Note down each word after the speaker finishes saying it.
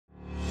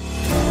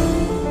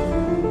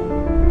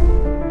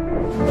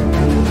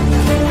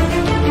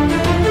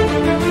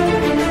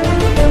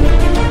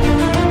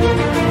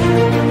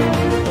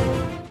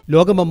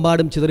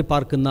ലോകമെമ്പാടും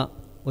ചിതറിപ്പാർക്കുന്ന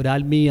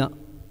ഒരാത്മീയ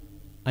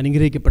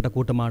അനുഗ്രഹിക്കപ്പെട്ട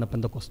കൂട്ടമാണ്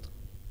പെന്തക്കോസ്ത്.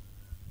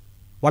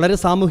 വളരെ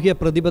സാമൂഹിക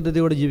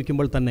പ്രതിബദ്ധതയോടെ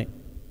ജീവിക്കുമ്പോൾ തന്നെ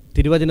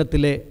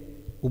തിരുവചനത്തിലെ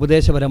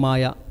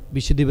ഉപദേശപരമായ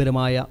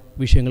വിശുദ്ധിപരമായ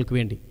വിഷയങ്ങൾക്ക്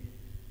വേണ്ടി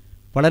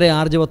വളരെ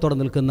ആർജവത്തോടെ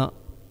നിൽക്കുന്ന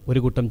ഒരു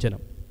കൂട്ടം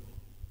ജനം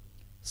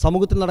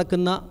സമൂഹത്തിൽ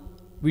നടക്കുന്ന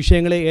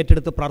വിഷയങ്ങളെ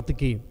ഏറ്റെടുത്ത്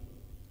പ്രാർത്ഥിക്കുകയും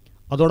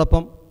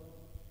അതോടൊപ്പം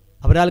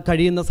അവരാൽ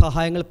കഴിയുന്ന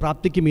സഹായങ്ങൾ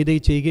പ്രാപ്തിക്ക് മീതെ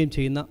ചെയ്യുകയും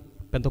ചെയ്യുന്ന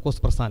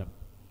പെന്തക്കോസ്ത് പ്രസ്ഥാനം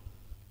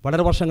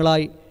വളരെ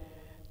വർഷങ്ങളായി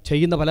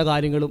ചെയ്യുന്ന പല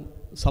കാര്യങ്ങളും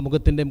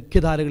സമൂഹത്തിൻ്റെ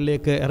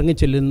മുഖ്യധാരകളിലേക്ക്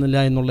ഇറങ്ങിച്ചെല്ലുന്നില്ല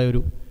എന്നുള്ള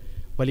ഒരു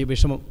വലിയ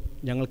വിഷമം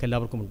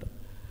ഞങ്ങൾക്കെല്ലാവർക്കുമുണ്ട്.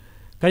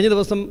 കഴിഞ്ഞ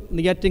ദിവസം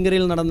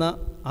നെയ്യാറ്റിൻകരയിൽ നടന്ന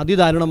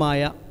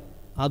അതിദാരുണമായ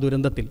ആ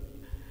ദുരന്തത്തിൽ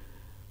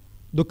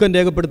ദുഃഖം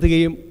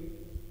രേഖപ്പെടുത്തുകയും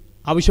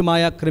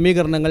ആവശ്യമായ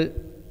ക്രമീകരണങ്ങൾ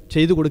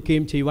ചെയ്തു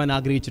കൊടുക്കുകയും ചെയ്യുവാൻ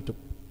ആഗ്രഹിച്ചിട്ടും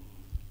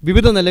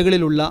വിവിധ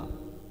നിലകളിലുള്ള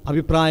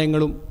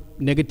അഭിപ്രായങ്ങളും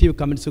നെഗറ്റീവ്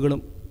കമൻസുകളും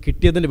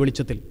കിട്ടിയതിൻ്റെ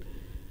വെളിച്ചത്തിൽ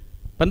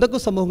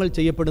പെന്തക്കോസ്ത് സമൂഹങ്ങൾ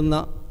ചെയ്യപ്പെടുന്ന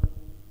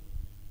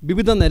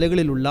വിവിധ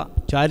നിലകളിലുള്ള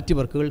ചാരിറ്റി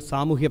വർക്കുകൾ,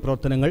 സാമൂഹ്യ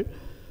പ്രവർത്തനങ്ങൾ,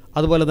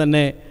 അതുപോലെ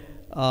തന്നെ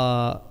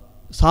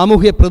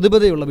സാമൂഹ്യ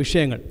പ്രതിബദ്ധതയുള്ള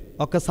വിഷയങ്ങൾ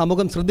ഒക്കെ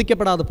സമൂഹം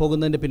ശ്രദ്ധിക്കപ്പെടാതെ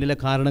പോകുന്നതിൻ്റെ പിന്നിലെ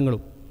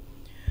കാരണങ്ങളും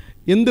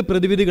എന്ത്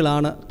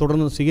പ്രതിവിധികളാണ്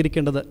തുടർന്ന്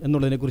സ്വീകരിക്കേണ്ടത്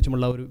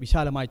എന്നുള്ളതിനെക്കുറിച്ചുമുള്ള ഒരു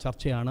വിശാലമായ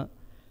ചർച്ചയാണ്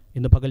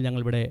ഇന്ന് പകൽ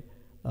ഞങ്ങളിവിടെ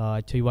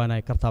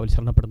ചെയ്യുവാനായി കർത്താവിൽ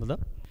ശരണപ്പെടുന്നത്.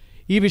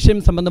 ഈ വിഷയം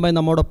സംബന്ധമായി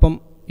നമ്മോടൊപ്പം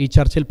ഈ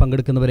ചർച്ചയിൽ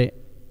പങ്കെടുക്കുന്നവരെ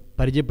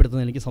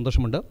പരിചയപ്പെടുത്തുന്നതിൽ എനിക്ക്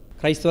സന്തോഷമുണ്ട്.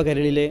 ക്രൈസ്തവ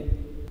കരളിലെ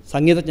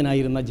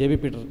സംഗീതജ്ഞനായിരുന്ന JB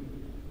പീറ്റർ,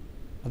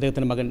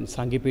 അദ്ദേഹത്തിൻ്റെ മകൻ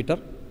സാങ്കി Peter,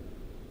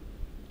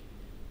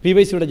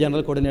 PYCയുടെ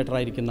general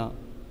കോർഡിനേറ്ററായിരിക്കുന്ന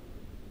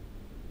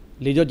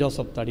Lijo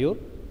Joseph Thadiyoor,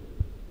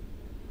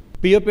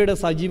 POPയുടെ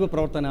സജീവ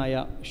പ്രവർത്തനായ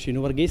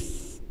ഷിനു വർഗീസ്,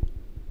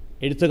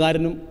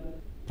 എഴുത്തുകാരനും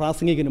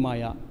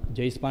പ്രാസംഗികനുമായ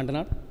Jaise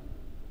Pandanad,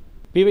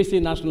 PYC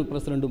national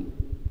പ്രസിഡൻറ്റും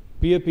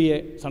POPA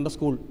Sunday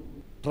school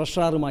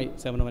ട്രഷററുമായി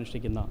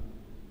സേവനമനുഷ്ഠിക്കുന്ന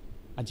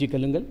Aji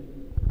Kallungal,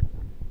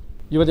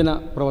 യുവജന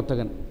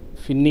പ്രവർത്തകൻ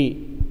ഫിന്നി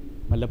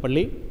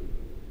മല്ലപ്പള്ളി,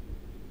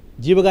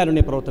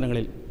 ജീവകാരുണ്യ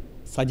പ്രവർത്തനങ്ങളിൽ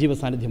സജീവ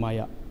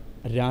സാന്നിധ്യമായ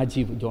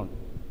രാജീവ് ജോൺ,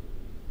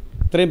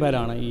 ഇത്രയും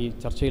പേരാണ് ഈ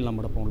ചർച്ചയിൽ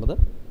നമ്മോടൊപ്പം ഉള്ളത്.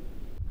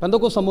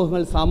 പെന്തക്കോസ്ത്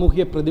സമൂഹങ്ങൾ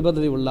സാമൂഹിക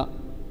പ്രതിബദ്ധതയുള്ള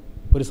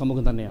ഒരു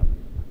സമൂഹം തന്നെയാണ്.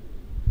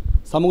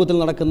 സമൂഹത്തിൽ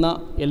നടക്കുന്ന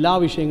എല്ലാ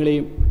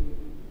വിഷയങ്ങളെയും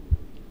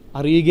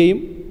അറിയുകയും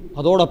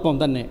അതോടൊപ്പം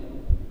തന്നെ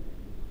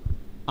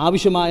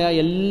ആവശ്യമായ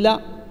എല്ലാ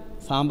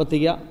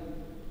സാമ്പത്തിക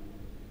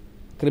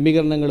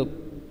ക്രമീകരണങ്ങളും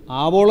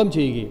ആവോളം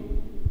ചെയ്യുകയും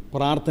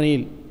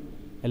പ്രാർത്ഥനയിൽ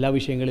എല്ലാ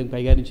വിഷയങ്ങളെയും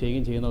കൈകാര്യം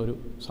ചെയ്യുകയും ചെയ്യുന്ന ഒരു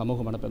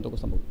സമൂഹമാണ്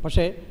പെന്തക്കോസ്ത് സമൂഹം.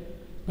 പക്ഷേ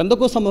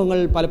പെന്തക്കോസ്ത് സമൂഹങ്ങൾ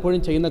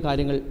പലപ്പോഴും ചെയ്യുന്ന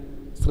കാര്യങ്ങൾ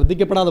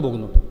ശ്രദ്ധിക്കപ്പെടാതെ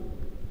പോകുന്നുണ്ട്,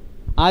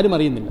 ആരും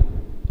അറിയുന്നില്ല.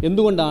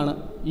 എന്തുകൊണ്ടാണ്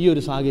ഈ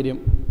ഒരു സാഹചര്യം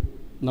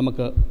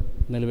നമുക്ക്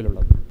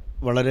നിലവിലുള്ളത്?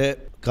 വളരെ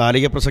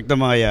കാലിക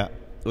പ്രസക്തമായ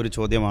ഒരു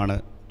ചോദ്യമാണ്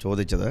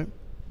ചോദിച്ചത്.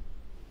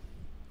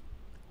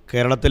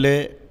 കേരളത്തിലെ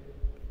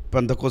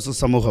പെന്തക്കോസ്ത്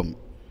സമൂഹം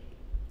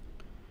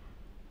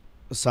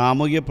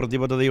സാമൂഹിക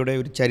പ്രതിബദ്ധതയുടെ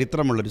ഒരു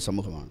ചരിത്രമുള്ളൊരു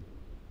സമൂഹമാണ്.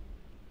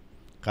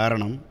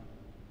 കാരണം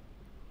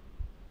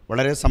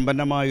വളരെ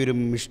സമ്പന്നമായൊരു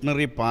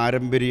മിഷണറി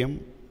പാരമ്പര്യം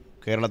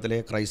കേരളത്തിലെ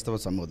ക്രൈസ്തവ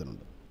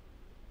സമൂഹത്തിനുണ്ട്.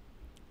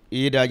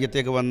 ഈ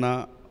രാജ്യത്തേക്ക് വന്ന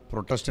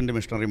പ്രൊട്ടസ്റ്റൻ്റ്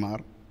മിഷണറിമാർ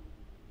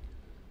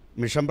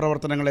മിഷൻ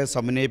പ്രവർത്തനങ്ങളെ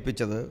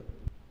സമന്വയിപ്പിച്ചത്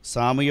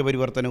സാമൂഹിക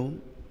പരിവർത്തനവും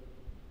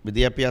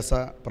വിദ്യാഭ്യാസ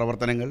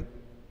പ്രവർത്തനങ്ങൾ,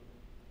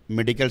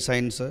 മെഡിക്കൽ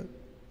സയൻസ്,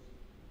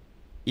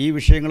 ഈ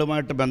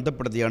വിഷയങ്ങളുമായിട്ട്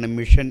ബന്ധപ്പെടുത്തിയാണ്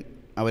മിഷൻ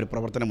അവർ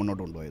പ്രവർത്തനം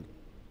മുന്നോട്ട് കൊണ്ടുപോയത്.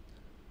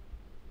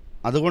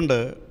 അതുകൊണ്ട്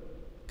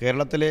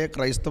കേരളത്തിലെ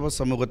ക്രൈസ്തവ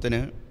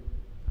സമൂഹത്തിന്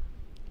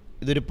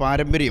ഇതൊരു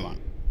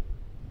പാരമ്പര്യമാണ്.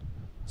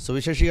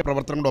 സുവിശേഷിക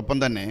പ്രവർത്തനങ്ങളോടൊപ്പം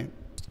തന്നെ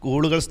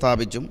സ്കൂളുകൾ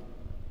സ്ഥാപിച്ചും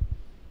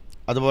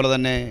അതുപോലെ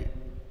തന്നെ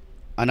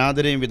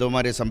അനാഥരെയും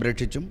വിധവമാരെയും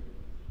സംരക്ഷിച്ചും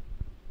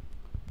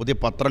പുതിയ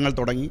പത്രങ്ങൾ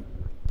തുടങ്ങി,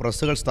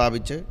 പ്രസ്സുകൾ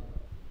സ്ഥാപിച്ച്,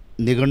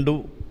 നിഘണ്ടു,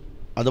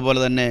 അതുപോലെ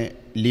തന്നെ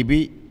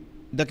ലിപി,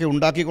 ഇതൊക്കെ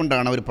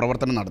ഉണ്ടാക്കിക്കൊണ്ടാണ് അവർ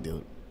പ്രവർത്തനം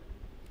നടത്തിയത്.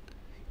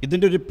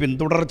 ഇതിൻ്റെ ഒരു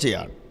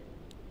പിന്തുടർച്ചയാണ്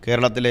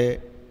കേരളത്തിലെ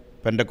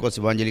പെന്തക്കോസ്ത്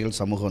ഇവാഞ്ചലിക്കൽ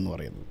സമൂഹം എന്ന്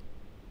പറയുന്നത്.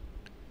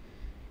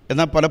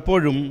 എന്നാൽ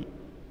പലപ്പോഴും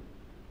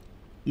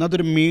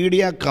ഇന്നതൊരു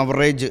മീഡിയ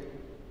കവറേജ്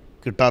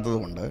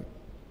കിട്ടാത്തതുകൊണ്ട്,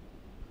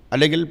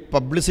 അല്ലെങ്കിൽ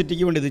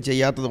പബ്ലിസിറ്റിക്ക് വേണ്ടി ഇത്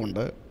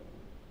ചെയ്യാത്തതുകൊണ്ട്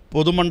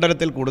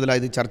പൊതുമണ്ഡലത്തിൽ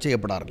കൂടുതലായി ഇത് ചർച്ച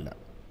ചെയ്യപ്പെടാറില്ല.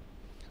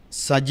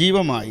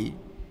 സജീവമായി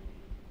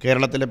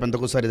കേരളത്തിലെ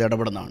പെന്തക്കോസ്തുകാർ ഇത്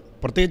ഇടപെടുന്നതാണ്.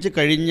 പ്രത്യേകിച്ച്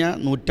കഴിഞ്ഞ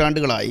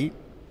നൂറ്റാണ്ടുകളായി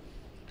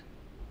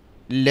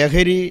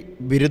ലഹരി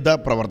വിരുദ്ധ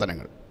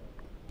പ്രവർത്തനങ്ങൾ,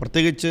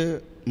 പ്രത്യേകിച്ച്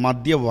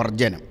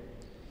മദ്യവർജനം,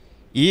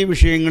 ഈ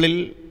വിഷയങ്ങളിൽ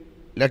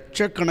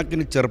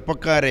ലക്ഷക്കണക്കിന്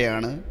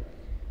ചെറുപ്പക്കാരെയാണ്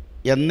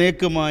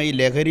എന്നേക്കുമായി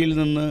ലഹരിയിൽ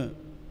നിന്ന്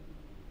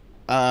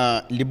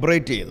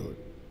ലിബറേറ്റ് ചെയ്തത്.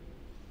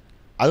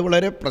 അത്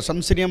വളരെ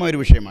പ്രശംസനീയമായൊരു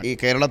വിഷയമാണ്. ഈ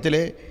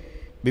കേരളത്തിലെ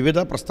വിവിധ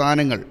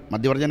പ്രസ്ഥാനങ്ങൾ,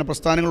 മദ്യവർജന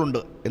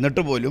പ്രസ്ഥാനങ്ങളുണ്ട്,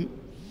 എന്നിട്ട് പോലും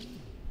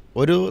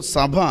ഒരു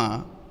സഭ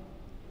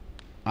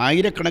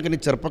ആയിരക്കണക്കിന്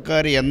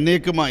ചെറുപ്പക്കാരെ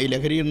എന്നേക്കുമായി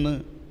ലഹരിയിൽ നിന്ന്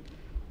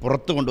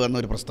പുറത്തു കൊണ്ടുവന്ന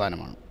ഒരു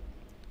പ്രസ്ഥാനമാണ്.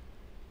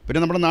 പിന്നെ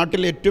നമ്മുടെ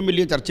നാട്ടിൽ ഏറ്റവും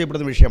വലിയ ചർച്ച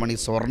ചെയ്യപ്പെടുന്ന വിഷയമാണ് ഈ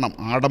സ്വർണം,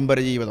 ആഡംബര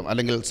ജീവിതം,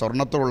 അല്ലെങ്കിൽ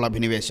സ്വർണത്തോടുള്ള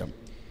അഭിനിവേശം.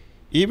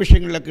 ഈ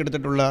വിഷയങ്ങളിലൊക്കെ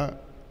എടുത്തിട്ടുള്ള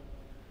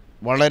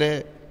വളരെ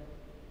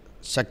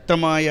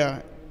ശക്തമായ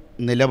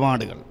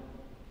നിലപാടുകൾ,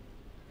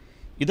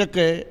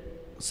 ഇതൊക്കെ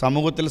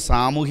സമൂഹത്തിൽ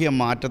സാമൂഹിക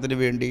മാറ്റത്തിന്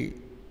വേണ്ടി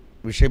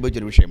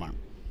വിഷയീഭവിച്ചൊരു വിഷയമാണ്.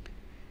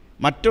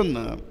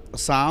 മറ്റൊന്ന്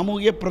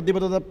സാമൂഹ്യ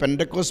പ്രതിബദ്ധത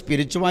പെന്തക്കോസ്ത്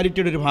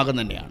സ്പിരിച്വാലിറ്റിയുടെ ഒരു ഭാഗം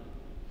തന്നെയാണ്.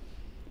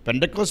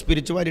 പെന്തക്കോസ്ത്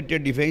സ്പിരിച്വാലിറ്റിയെ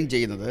ഡിഫൈൻ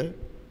ചെയ്യുന്നത്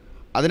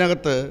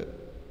അതിനകത്ത്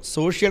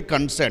സോഷ്യൽ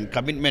കൺസേൺ,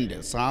 കമ്മിറ്റ്മെൻറ്റ്,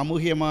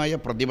 സാമൂഹ്യമായ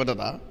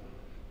പ്രതിബദ്ധത,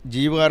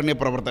 ജീവകാരുണ്യ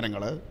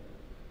പ്രവർത്തനങ്ങൾ,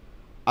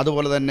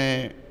 അതുപോലെ തന്നെ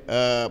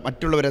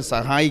മറ്റുള്ളവരെ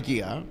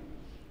സഹായിക്കുക.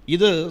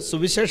 ഇത്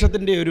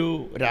സുവിശേഷത്തിൻ്റെ ഒരു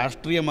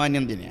രാഷ്ട്രീയ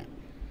മാന്യം തന്നെയാണ്.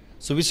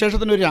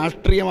 സുവിശേഷത്തിൻ്റെ ഒരു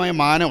രാഷ്ട്രീയമായ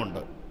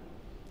മാനമുണ്ട്,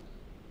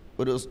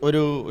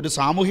 ഒരു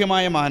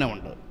സാമൂഹ്യമായ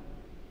മാനമുണ്ട്.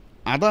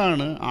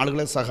 അതാണ്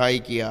ആളുകളെ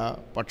സഹായിക്കുക,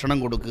 ഭക്ഷണം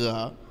കൊടുക്കുക,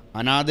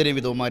 അനാഥര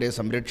വിധവമാരെ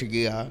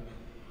സംരക്ഷിക്കുക,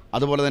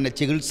 അതുപോലെ തന്നെ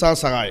ചികിത്സാ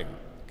സഹായം.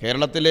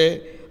 കേരളത്തിലെ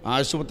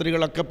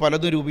ആശുപത്രികളൊക്കെ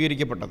പലതും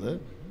രൂപീകരിക്കപ്പെട്ടത്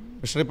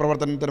മിഷണറി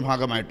പ്രവർത്തനത്തിൻ്റെ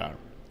ഭാഗമായിട്ടാണ്.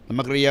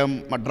 നമുക്കറിയാം,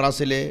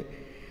 മദ്രാസിലെ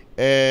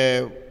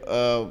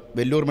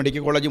വെല്ലൂർ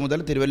മെഡിക്കൽ കോളേജ് മുതൽ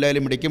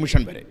തിരുവല്ലയിലെ മെഡിക്കൽ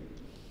മിഷൻ വരെ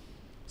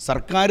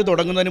സർക്കാർ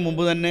തുടങ്ങുന്നതിന്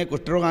മുമ്പ് തന്നെ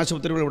കുഷ്ഠരോഗ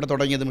ആശുപത്രികൾ ഇവിടെ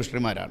തുടങ്ങിയത്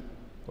മിഷണറിമാരാണ്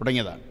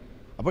തുടങ്ങിയതാണ്.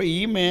 അപ്പോൾ ഈ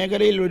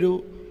മേഖലയിൽ ഒരു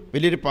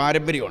വലിയൊരു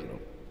പാരമ്പര്യമുണ്ട്.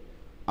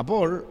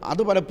 അപ്പോൾ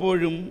അത്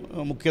പലപ്പോഴും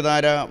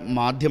മുഖ്യധാര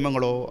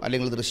മാധ്യമങ്ങളോ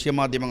അല്ലെങ്കിൽ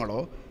ദൃശ്യമാധ്യമങ്ങളോ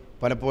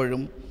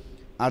പലപ്പോഴും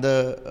അത്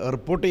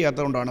റിപ്പോർട്ട്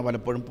ചെയ്യാത്തതുകൊണ്ടാണ്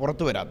പലപ്പോഴും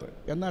പുറത്തു വരാത്തത്.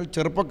 എന്നാൽ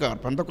ചെറുപ്പക്കാർ,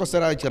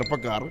 പെന്തക്കോസ്തരായ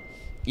ചെറുപ്പക്കാർ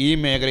ഈ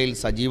മേഖലയിൽ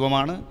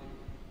സജീവമാണ്,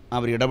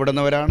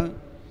 അവരിടപെടുന്നവരാണ്.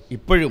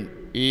 ഇപ്പോഴും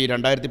ഈ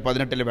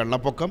 2018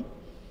 വെള്ളപ്പൊക്കം,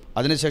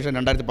 അതിനുശേഷം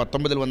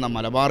 2019 വന്ന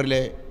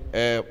മലബാറിലെ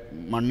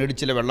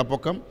മണ്ണിടിച്ചിലെ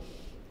വെള്ളപ്പൊക്കം,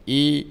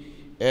 ഈ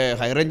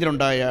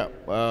ഹൈറേഞ്ചിലുണ്ടായ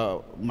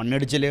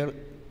മണ്ണിടിച്ചിലുകൾ,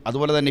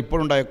 അതുപോലെ തന്നെ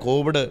ഇപ്പോഴുണ്ടായ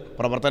കോവിഡ്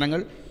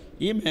പ്രവർത്തനങ്ങൾ,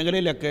 ഈ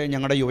മേഖലയിലൊക്കെ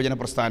ഞങ്ങളുടെ യുവജന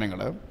പ്രസ്ഥാനങ്ങൾ,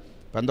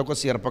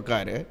 പെന്തക്കോസ്ത്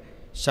ചെറുപ്പക്കാർ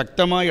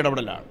ശക്തമായ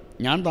ഇടപെടലാണ്.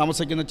 ഞാൻ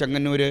താമസിക്കുന്ന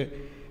ചെങ്ങന്നൂർ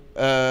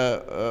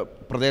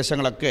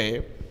പ്രദേശങ്ങളൊക്കെ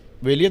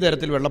വലിയ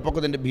തരത്തിൽ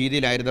വെള്ളപ്പൊക്കത്തിൻ്റെ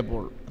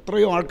ഭീതിയിലായിരുന്നപ്പോൾ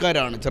എത്രയോ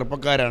ആൾക്കാരാണ്,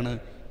 ചെറുപ്പക്കാരാണ്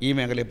ഈ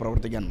മേഖലയിൽ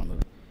പ്രവർത്തിക്കാൻ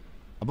വന്നത്.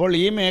 അപ്പോൾ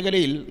ഈ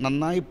മേഖലയിൽ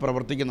നന്നായി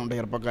പ്രവർത്തിക്കുന്നുണ്ട്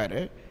ചെറുപ്പക്കാർ.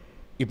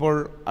 ഇപ്പോൾ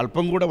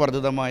അല്പം കൂടെ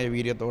വർദ്ധിതമായ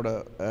വീര്യത്തോട്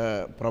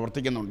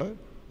പ്രവർത്തിക്കുന്നുണ്ട്.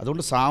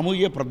 അതുകൊണ്ട്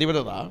സാമൂഹിക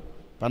പ്രതിബദ്ധത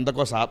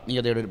പെന്തക്കോസ്ത്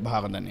ആത്മീയതയുടെ ഒരു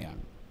ഭാഗം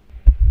തന്നെയാണ്.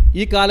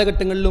 ഈ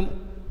കാലഘട്ടങ്ങളിലും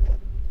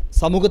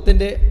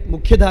സമൂഹത്തിൻ്റെ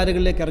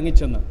മുഖ്യധാരകളിലേക്ക്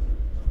ഇറങ്ങിച്ചെന്ന്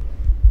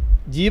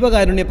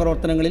ജീവകാരുണ്യ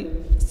പ്രവർത്തനങ്ങളിൽ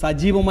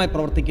സജീവമായി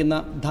പ്രവർത്തിക്കുന്ന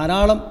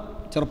ധാരാളം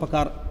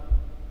ചെറുപ്പക്കാർ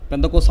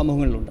പെന്തക്കോസ്ത്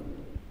സമൂഹങ്ങളിലുണ്ട്.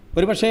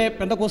 ഒരുപക്ഷേ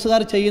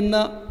പെന്തക്കോസ്തുകാർ ചെയ്യുന്ന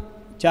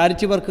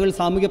ചാരിറ്റി വർക്കുകൾ,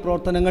 സാമൂഹിക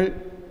പ്രവർത്തനങ്ങൾ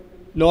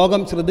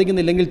ലോകം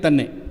ശ്രദ്ധിക്കുന്നില്ലെങ്കിൽ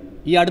തന്നെ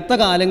ഈ അടുത്ത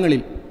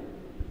കാലങ്ങളിൽ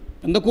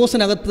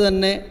പെന്തക്കോസ്തിനകത്ത്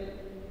തന്നെ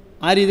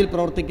ആ രീതിയിൽ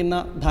പ്രവർത്തിക്കുന്ന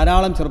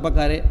ധാരാളം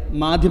ചെറുപ്പക്കാരെ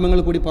മാധ്യമങ്ങൾ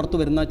കൂടി പുറത്തു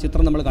വരുന്ന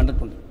ചിത്രം നമ്മൾ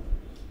കണ്ടിട്ടുണ്ട്.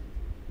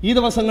 ഈ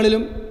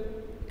ദിവസങ്ങളിലും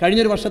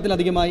കഴിഞ്ഞൊരു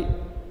വർഷത്തിലധികമായി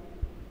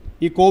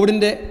ഈ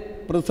കോവിഡിൻ്റെ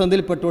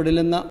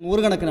പ്രതിസന്ധിയിൽപ്പെട്ടുകൊണ്ടിരുന്ന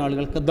നൂറുകണക്കിന്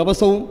ആളുകൾക്ക്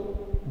ദിവസവും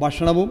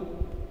ഭക്ഷണവും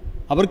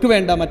അവർക്ക്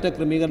വേണ്ട മറ്റ്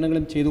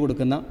ക്രമീകരണങ്ങളും ചെയ്തു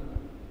കൊടുക്കുന്ന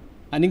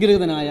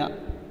അനുഗ്രഹീതനായ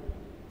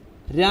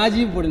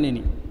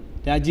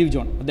രാജീവ്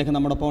ജോൺ, അദ്ദേഹം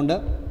നമ്മോടൊപ്പം ഉണ്ട്.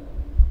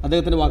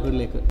 അദ്ദേഹത്തിൻ്റെ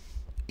വാക്കുകളിലേക്ക്.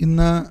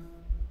 ഇന്ന്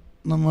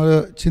നമ്മൾ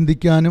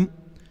ചിന്തിക്കാനും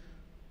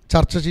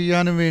ചർച്ച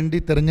ചെയ്യാനും വേണ്ടി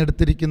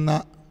തിരഞ്ഞെടുത്തിരിക്കുന്ന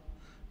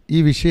ഈ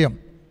വിഷയം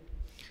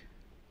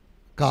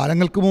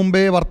കാലങ്ങൾക്ക്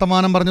മുമ്പേ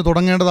വർത്തമാനം പറഞ്ഞു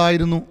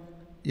തുടങ്ങേണ്ടതായിരുന്നു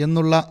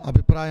എന്നുള്ള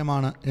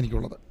അഭിപ്രായമാണ്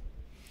എനിക്കുള്ളത്.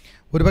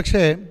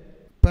 ഒരുപക്ഷേ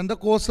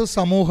പെന്തക്കോസ്ത്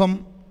സമൂഹം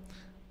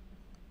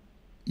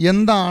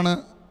എന്താണ്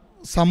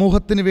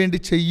സമൂഹത്തിന് വേണ്ടി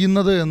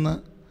ചെയ്യുന്നത് എന്ന്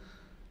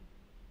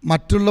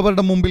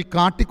മറ്റുള്ളവരുടെ മുമ്പിൽ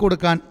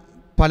കാട്ടിക്കൊടുക്കാൻ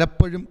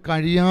പലപ്പോഴും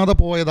കഴിയാതെ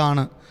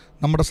പോയതാണ്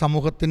നമ്മുടെ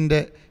സമൂഹത്തിൻ്റെ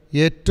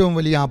ഏറ്റവും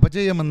വലിയ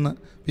അപജയമെന്ന്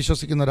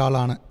വിശ്വസിക്കുന്ന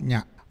ഒരാളാണ്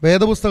ഞാൻ.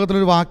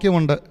 വേദപുസ്തകത്തിലൊരു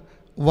വാക്യമുണ്ട്,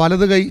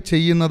 വലത് കൈ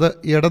ചെയ്യുന്നത്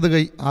ഇടത്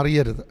കൈ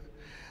അറിയരുത്.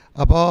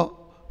 അപ്പോൾ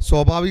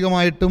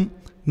സ്വാഭാവികമായിട്ടും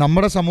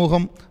നമ്മുടെ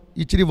സമൂഹം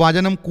ഇച്ചിരി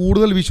വചനം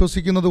കൂടുതൽ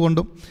വിശ്വസിക്കുന്നത്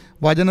കൊണ്ടും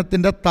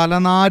വചനത്തിൻ്റെ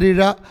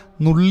തലനാരിഴ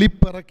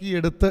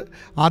നുള്ളിപ്പിറക്കിയെടുത്ത്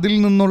അതിൽ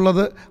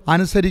നിന്നുള്ളത്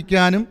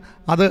അനുസരിക്കാനും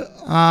അത്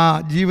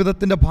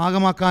ജീവിതത്തിൻ്റെ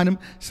ഭാഗമാക്കാനും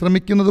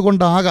ശ്രമിക്കുന്നത്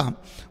കൊണ്ടാകാം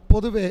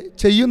പൊതുവെ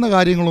ചെയ്യുന്ന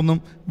കാര്യങ്ങളൊന്നും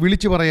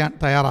വിളിച്ചു പറയാൻ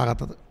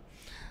തയ്യാറാകാത്തത്.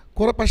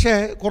 പക്ഷേ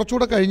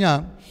കുറച്ചുകൂടെ കഴിഞ്ഞാൽ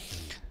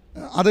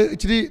അത്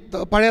ഇച്ചിരി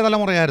പഴയ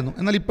തലമുറയായിരുന്നു.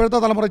 എന്നാൽ ഇപ്പോഴത്തെ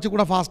തലമുറ ഇച്ചിരി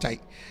കൂടെ ഫാസ്റ്റായി.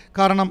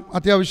 കാരണം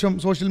അത്യാവശ്യം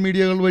സോഷ്യൽ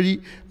മീഡിയകൾ വഴി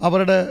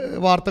അവരുടെ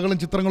വാർത്തകളും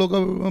ചിത്രങ്ങളുമൊക്കെ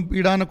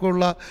ഇടാനൊക്കെ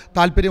ഉള്ള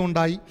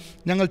താല്പര്യമുണ്ടായി.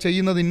 ഞങ്ങൾ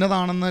ചെയ്യുന്നത്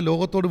ഇന്നതാണെന്ന്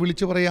ലോകത്തോട്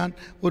വിളിച്ചു പറയാൻ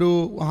ഒരു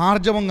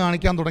ആർജവം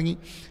കാണിക്കാൻ തുടങ്ങി.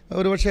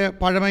 ഒരുപക്ഷെ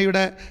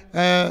പഴമയുടെ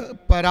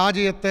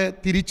പരാജയത്തെ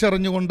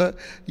തിരിച്ചറിഞ്ഞുകൊണ്ട്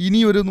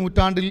ഇനിയൊരു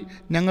നൂറ്റാണ്ടിൽ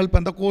ഞങ്ങൾ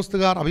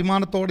പെന്തക്കോസ്തുകാർ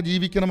അഭിമാനത്തോടെ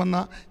ജീവിക്കണമെന്ന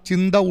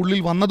ചിന്ത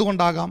ഉള്ളിൽ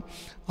വന്നതുകൊണ്ടാകാം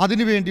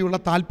അതിനുവേണ്ടിയുള്ള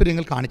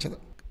താല്പര്യങ്ങൾ കാണിച്ചത്.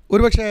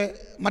 ഒരുപക്ഷെ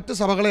മറ്റ്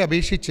സഭകളെ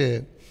അപേക്ഷിച്ച്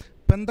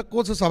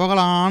പെന്തക്കോസ്ത്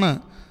സഭകളാണ്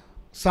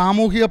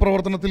സാമൂഹിക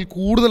പ്രവർത്തനത്തിൽ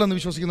കൂടുതലെന്ന്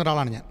വിശ്വസിക്കുന്ന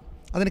ഒരാളാണ് ഞാൻ.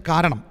 അതിന്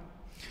കാരണം,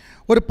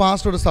 ഒരു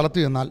പാസ്റ്റർ ഒരു സ്ഥലത്ത്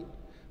ചെന്നാൽ,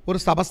 ഒരു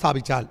സഭ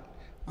സ്ഥാപിച്ചാൽ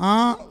ആ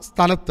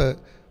സ്ഥലത്ത്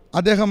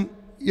അദ്ദേഹം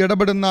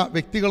ഇടപെടുന്ന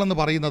വ്യക്തികളെന്ന്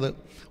പറയുന്നത്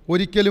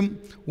ഒരിക്കലും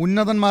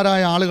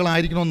ഉന്നതന്മാരായ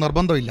ആളുകളായിരിക്കണമെന്ന്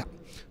നിർബന്ധമില്ല.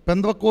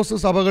 പെന്തക്കോസ്ത്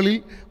സഭകളിൽ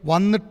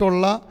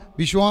വന്നിട്ടുള്ള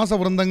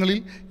വിശ്വാസവൃന്ദങ്ങളിൽ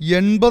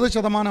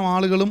 80%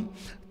 ആളുകളും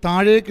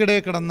താഴേക്കിടെ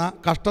കിടന്ന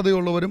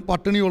കഷ്ടതയുള്ളവരും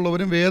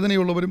പട്ടിണിയുള്ളവരും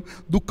വേദനയുള്ളവരും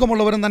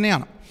ദുഃഖമുള്ളവരും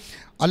തന്നെയാണ്.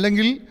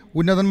 അല്ലെങ്കിൽ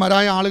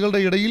ഉന്നതന്മാരായ ആളുകളുടെ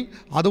ഇടയിൽ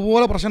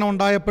അതുപോലെ പ്രശ്നം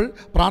ഉണ്ടായപ്പോൾ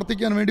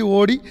പ്രാർത്ഥിക്കാൻ വേണ്ടി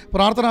ഓടി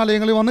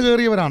പ്രാർത്ഥനാലയങ്ങളിൽ വന്നു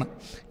കയറിയവരാണ്.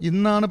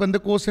 ഇന്നാണ്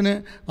പെന്തക്കോസ്തിന്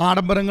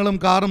ആഡംബരങ്ങളും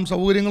കാറും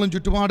സൗകര്യങ്ങളും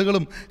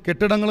ചുറ്റുപാടുകളും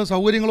കെട്ടിടങ്ങളും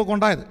സൗകര്യങ്ങളും ഒക്കെ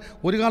ഉണ്ടായത്.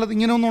 ഒരു കാലത്ത്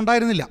ഇങ്ങനെയൊന്നും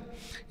ഉണ്ടായിരുന്നില്ല.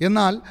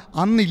 എന്നാൽ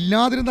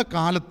അന്നില്ലാതിരുന്ന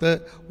കാലത്ത്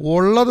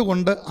ഉള്ളത്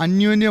കൊണ്ട്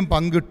അന്യോന്യം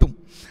പങ്കിട്ടും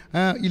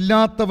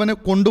ഇല്ലാത്തവന്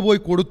കൊണ്ടുപോയി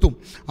കൊടുത്തും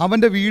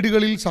അവൻ്റെ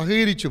വീടുകളിൽ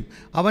സഹകരിച്ചും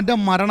അവൻ്റെ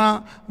മരണ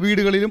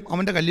വീടുകളിലും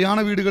അവൻ്റെ കല്യാണ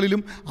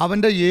വീടുകളിലും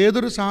അവൻ്റെ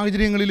ഏതൊരു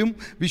സാഹചര്യങ്ങളിലും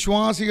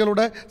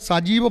വിശ്വാസികളുടെ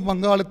സജീവ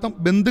പങ്കാളിത്തം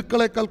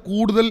ബന്ധുക്കളെക്കാൾ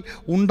കൂടുതൽ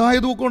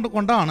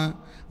ഉണ്ടായതുകൊണ്ടാണ്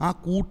ആ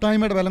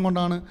കൂട്ടായ്മയുടെ ബലം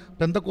കൊണ്ടാണ്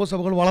പെന്തക്കോസ്ത്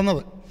സഭകൾ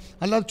വളർന്നത്.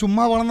 അല്ലാതെ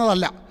ചുമ്മാ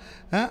വളർന്നതല്ല.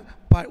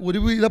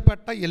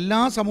 ഒരുവിധപ്പെട്ട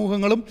എല്ലാ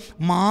സമൂഹങ്ങളും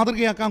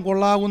മാതൃകയാക്കാൻ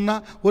കൊള്ളാവുന്ന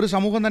ഒരു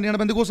സമൂഹം തന്നെയാണ്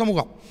പെന്തക്കോസ്ത്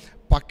സമൂഹം.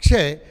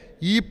 പക്ഷേ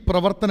ഈ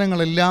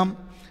പ്രവർത്തനങ്ങളെല്ലാം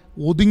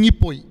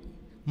ഒതുങ്ങിപ്പോയി,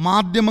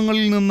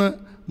 മാധ്യമങ്ങളിൽ നിന്ന്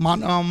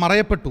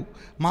മറയപ്പെട്ടു.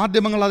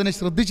 മാധ്യമങ്ങൾ അതിനെ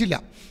ശ്രദ്ധിച്ചില്ല,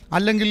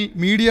 അല്ലെങ്കിൽ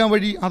മീഡിയ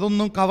വഴി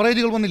അതൊന്നും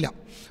കവറേജുകൾ വന്നില്ല.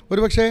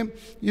 ഒരുപക്ഷെ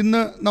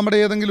ഇന്ന് നമ്മുടെ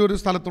ഏതെങ്കിലും ഒരു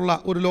സ്ഥലത്തുള്ള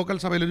ഒരു ലോക്കൽ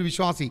സഭയിൽ ഒരു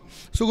വിശ്വാസി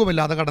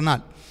സുഖമില്ലാതെ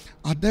കടന്നാൽ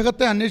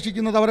അദ്ദേഹത്തെ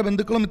അന്വേഷിക്കുന്നത് അവരുടെ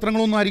ബന്ധുക്കളും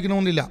മിത്രങ്ങളൊന്നും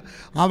ആയിരിക്കണമെന്നില്ല.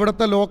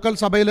 അവിടുത്തെ ലോക്കൽ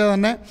സഭയിലെ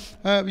തന്നെ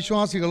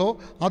വിശ്വാസികളോ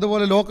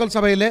അതുപോലെ ലോക്കൽ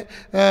സഭയിലെ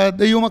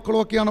ദൈവമക്കളോ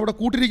ഒക്കെയാണ് അവിടെ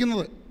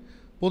കൂട്ടിരിക്കുന്നത്.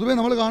 പൊതുവേ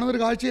നമ്മൾ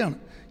കാണുന്നൊരു കാഴ്ചയാണ്.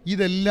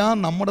 ഇതെല്ലാം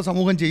നമ്മുടെ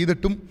സമൂഹം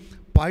ചെയ്തിട്ടും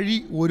പഴി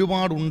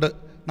ഒരുപാടുണ്ട്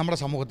നമ്മുടെ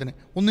സമൂഹത്തിന്.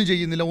 ഒന്നും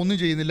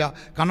ചെയ്യുന്നില്ല,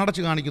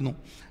 കണ്ണടച്ച് കാണിക്കുന്നു.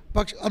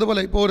 പക്ഷെ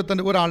അതുപോലെ ഇപ്പോൾ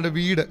ഒരാളുടെ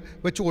വീട്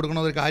വെച്ച്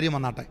കൊടുക്കണമെന്നൊരു കാര്യം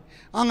വന്നാട്ടെ,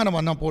 അങ്ങനെ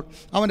വന്നപ്പോൾ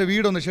അവൻ്റെ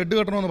വീടൊന്ന് ഷെഡ്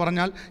കെട്ടണമെന്ന്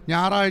പറഞ്ഞാൽ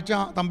ഞായറാഴ്ച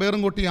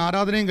തമ്പേറും കൊട്ടി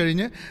ആരാധനയും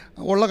കഴിഞ്ഞ്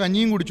ഉള്ള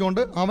കഞ്ഞിയും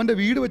കുടിച്ചുകൊണ്ട് അവൻ്റെ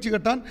വീട് വെച്ച്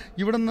കെട്ടാൻ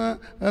ഇവിടുന്ന്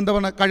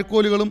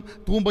കഴുക്കോലുകളും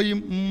തൂമ്പയും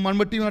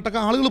മൺവെട്ടിയും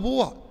ആയിട്ടൊക്കെ ആളുകൾ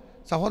പോവുക,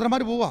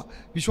 സഹോദരന്മാർ പോവുക,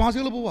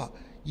 വിശ്വാസികൾ പോവുക.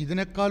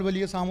 ഇതിനേക്കാൾ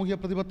വലിയ സാമൂഹ്യ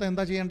പ്രതിബദ്ധത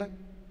എന്താ ചെയ്യേണ്ടത്?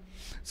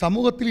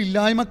 സമൂഹത്തിൽ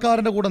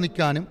ഇല്ലായ്മക്കാരൻ്റെ കൂടെ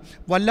നിൽക്കാനും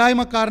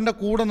വല്ലായ്മക്കാരൻ്റെ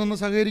കൂടെ നിന്ന്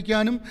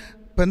സഹകരിക്കാനും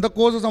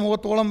പെന്തക്കോസ്ത്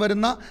സമൂഹത്തോളം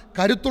വരുന്ന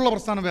കരുത്തുള്ള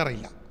പ്രസ്ഥാനം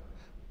വേറെയില്ല.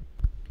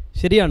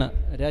 ശരിയാണ്.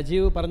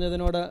 രാജീവ്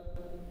പറഞ്ഞതിനോട്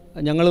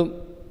ഞങ്ങളും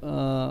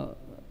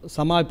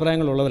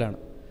സമാഭിപ്രായങ്ങളുള്ളവരാണ്.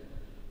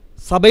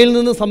 സഭയിൽ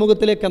നിന്ന്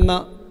സമൂഹത്തിലേക്കെന്ന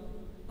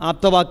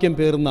ആപ്തവാക്യം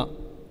പേറുന്ന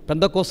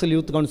പെന്തക്കോസ്റ്റൽ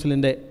യൂത്ത്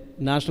കൗൺസിലിൻ്റെ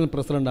നാഷണൽ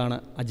പ്രസിഡൻ്റാണ്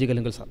അജി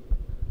കലുങ്കൽ സാർ.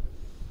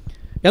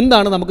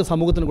 എന്താണ് നമുക്ക്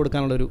സമൂഹത്തിന്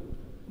കൊടുക്കാനുള്ളൊരു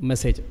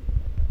മെസ്സേജ്?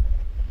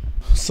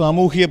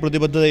 സാമൂഹിക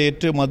പ്രതിബദ്ധത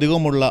ഏറ്റവും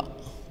അധികമുള്ള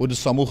ഒരു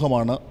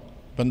സമൂഹമാണ്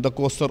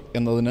പെന്തക്കോസ്തർ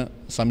എന്നതിന്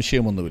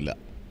സംശയമൊന്നുമില്ല.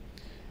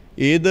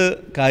 ഏത്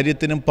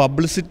കാര്യത്തിനും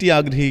പബ്ലിസിറ്റി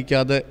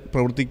ആഗ്രഹിക്കാതെ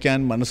പ്രവർത്തിക്കാൻ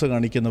മനസ്സ്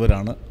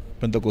കാണിക്കുന്നവരാണ്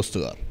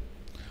പെന്തക്കോസ്തുകാർ.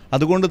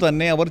 അതുകൊണ്ട്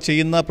തന്നെ അവർ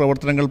ചെയ്യുന്ന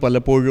പ്രവർത്തനങ്ങൾ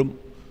പലപ്പോഴും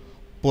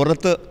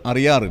പുറത്ത്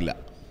അറിയാറില്ല,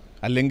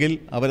 അല്ലെങ്കിൽ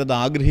അവരത്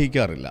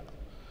ആഗ്രഹിക്കാറില്ല.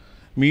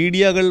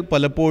 മീഡിയകൾ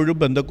പലപ്പോഴും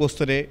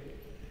പെന്തക്കോസ്തരെ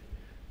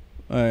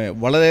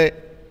വളരെ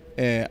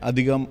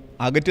അധികം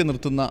അകറ്റി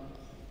നിർത്തുന്ന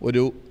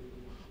ഒരു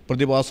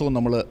പ്രതിഭാസവും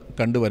നമ്മൾ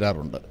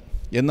കണ്ടുവരാറുണ്ട്.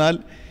 എന്നാൽ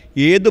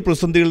ഏത്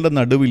പ്രതിസന്ധികളുടെ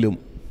നടുവിലും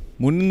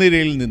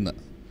മുൻനിരയിൽ നിന്ന്,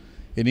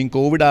 ഇനിയും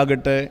കോവിഡ്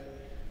ആകട്ടെ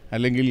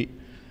അല്ലെങ്കിൽ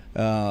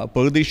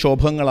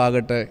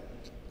പ്രകൃതിക്ഷോഭങ്ങളാകട്ടെ,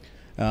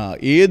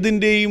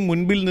 ഏതിൻ്റെയും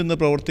മുൻപിൽ നിന്ന്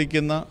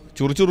പ്രവർത്തിക്കുന്ന,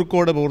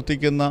 ചുറുചുറുക്കോടെ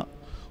പ്രവർത്തിക്കുന്ന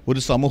ഒരു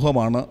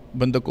സമൂഹമാണ്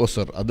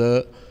പെന്തക്കോസ്തർ. അത്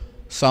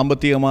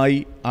സാമ്പത്തികമായി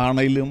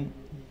ആണെങ്കിലും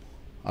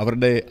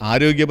അവരുടെ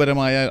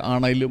ആരോഗ്യപരമായ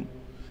ആണെങ്കിലും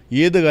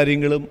ഏത്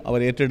കാര്യങ്ങളും അവർ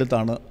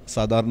ഏറ്റെടുത്താണ്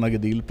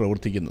സാധാരണഗതിയിൽ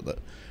പ്രവർത്തിക്കുന്നത്.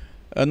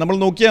 നമ്മൾ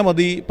നോക്കിയാൽ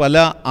മതി, പല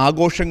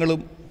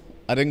ആഘോഷങ്ങളും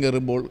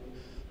അരങ്ങേറുമ്പോൾ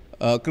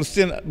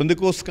ക്രിസ്ത്യൻ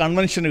പെന്തക്കോസ്ത്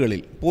കൺവെൻഷനുകളിൽ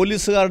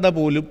പോലീസുകാരുടെ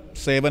പോലും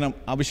സേവനം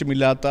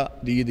ആവശ്യമില്ലാത്ത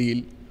രീതിയിൽ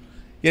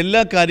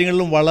എല്ലാ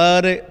കാര്യങ്ങളിലും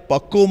വളരെ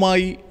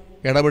പക്വമായി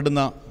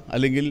ഇടപെടുന്ന,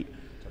 അല്ലെങ്കിൽ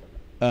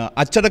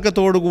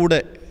അച്ചടക്കത്തോടുകൂടെ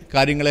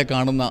കാര്യങ്ങളെ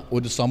കാണുന്ന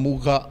ഒരു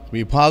സമൂഹ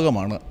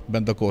വിഭാഗമാണ്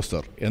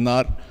പെന്തക്കോസ്തർ.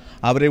 എന്നാൽ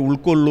അവരെ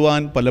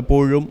ഉൾക്കൊള്ളുവാൻ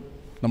പലപ്പോഴും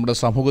നമ്മുടെ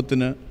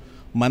സമൂഹത്തിന്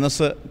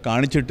മനസ്സ്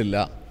കാണിച്ചിട്ടില്ല,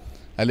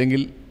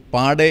 അല്ലെങ്കിൽ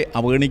പാടെ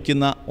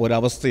അവഗണിക്കുന്ന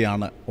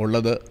ഒരവസ്ഥയാണ്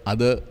ഉള്ളത്.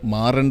 അത്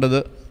മാറേണ്ടത്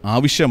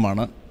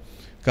ആവശ്യമാണ്.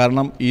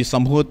 കാരണം ഈ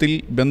സമൂഹത്തിൽ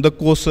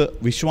പെന്തക്കോസ്ത്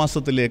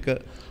വിശ്വാസത്തിലേക്ക്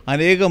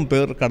അനേകം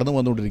പേർ കടന്നു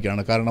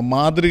വന്നുകൊണ്ടിരിക്കുകയാണ്. കാരണം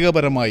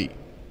മാതൃകാപരമായി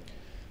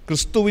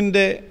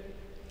ക്രിസ്തുവിൻ്റെ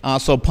ആ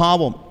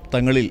സ്വഭാവം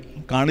തങ്ങളിൽ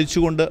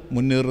കാണിച്ചുകൊണ്ട്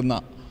മുന്നേറുന്ന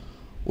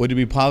ഒരു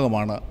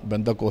വിഭാഗമാണ്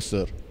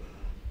പെന്തക്കോസ്തർ.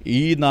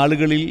 ഈ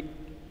നാളുകളിൽ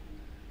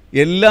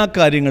എല്ലാ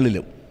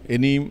കാര്യങ്ങളിലും,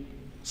 ഇനിയും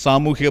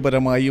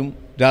സാമൂഹികപരമായും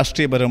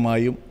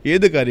രാഷ്ട്രീയപരമായും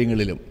ഏത്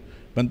കാര്യങ്ങളിലും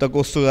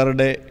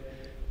പെന്തക്കോസ്തുകാരുടെ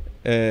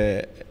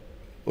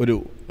ഒരു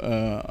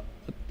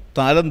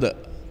താലന്ത്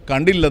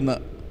കണ്ടില്ലെന്ന്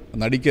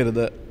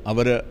നടിക്കരുത്.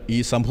 അവർ ഈ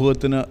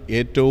സമൂഹത്തിന്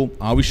ഏറ്റവും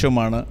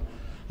ആവശ്യമാണ്.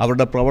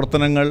 അവരുടെ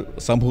പ്രവർത്തനങ്ങൾ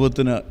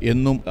സമൂഹത്തിന്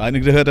എന്നും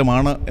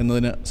അനുഗ്രഹകരമാണ്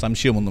എന്നതിന്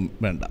സംശയമൊന്നും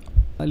വേണ്ട.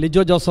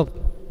 ലിജോ ജോസഫ്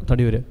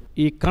തടിയൂർ,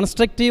 ഈ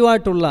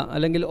കൺസ്ട്രക്റ്റീവായിട്ടുള്ള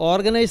അല്ലെങ്കിൽ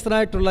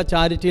ഓർഗനൈസ്ഡായിട്ടുള്ള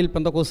ചാരിറ്റിയിൽ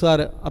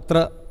പെന്തക്കോസ്തുകാർ അത്ര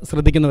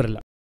ശ്രദ്ധിക്കുന്നവരല്ല.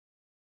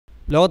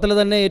 ലോകത്തിലെ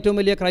തന്നെ ഏറ്റവും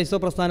വലിയ ക്രൈസ്തവ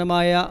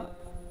പ്രസ്ഥാനമായ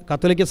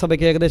കത്തോലിക്ക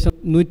സഭയ്ക്ക് ഏകദേശം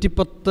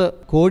 110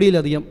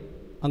 കോടിയിലധികം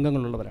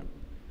അംഗങ്ങളുള്ളവരാണ്.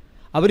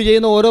 അവർ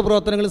ചെയ്യുന്ന ഓരോ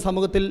പ്രവർത്തനങ്ങളും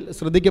സമൂഹത്തിൽ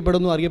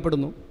ശ്രദ്ധിക്കപ്പെടുന്നു,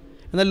 അറിയപ്പെടുന്നു.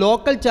 എന്നാൽ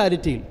ലോക്കൽ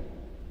ചാരിറ്റിയിൽ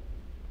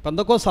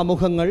പെന്തക്കോസ്ത്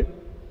സമൂഹങ്ങൾ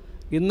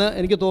ഇന്ന്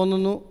എനിക്ക്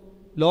തോന്നുന്നു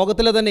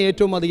ലോകത്തിലെ തന്നെ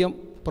ഏറ്റവും അധികം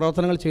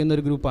പ്രവർത്തനങ്ങൾ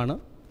ചെയ്യുന്നൊരു ഗ്രൂപ്പാണ്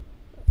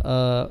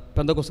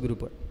പെന്തക്കോസ്ത്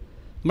ഗ്രൂപ്പ്.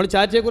 നമ്മൾ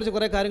ചാരിറ്റിയെക്കുറിച്ച്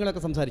കുറേ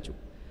കാര്യങ്ങളൊക്കെ സംസാരിച്ചു.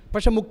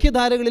 പക്ഷേ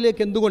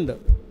മുഖ്യധാരകളിലേക്ക് എന്തുകൊണ്ട്,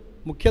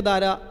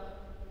 മുഖ്യധാര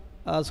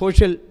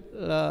സോഷ്യൽ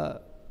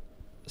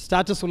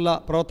സ്റ്റാറ്റസുള്ള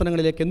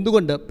പ്രവർത്തനങ്ങളിലേക്ക്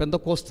എന്തുകൊണ്ട്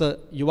പെന്തക്കോസ്ത്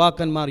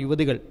യുവാക്കന്മാർ,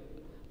 യുവതികൾ,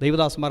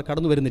 ദൈവദാസന്മാർ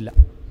കടന്നു വരുന്നില്ല?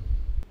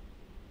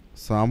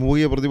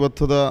 സാമൂഹിക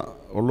പ്രതിബദ്ധത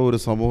ഉള്ള ഒരു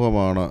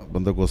സമൂഹമാണ്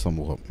പെന്തക്കോസ്ത്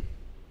സമൂഹം.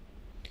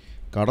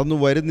 കടന്നു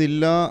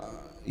വരുന്നില്ല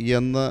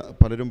എന്ന്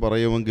പലരും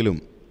പറയുമെങ്കിലും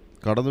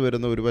കടന്നു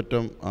വരുന്ന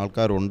ഒരുപറ്റം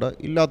ആൾക്കാരുണ്ട്,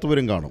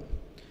 ഇല്ലാത്തവരും കാണും.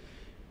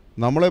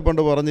 നമ്മളെ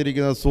പണ്ട്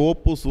പറഞ്ഞിരിക്കുന്നത്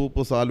സോപ്പ്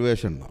സൂപ്പ്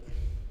സാൽവേഷൻ എന്നാണ്.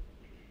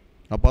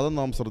 അപ്പോൾ അത്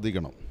നാം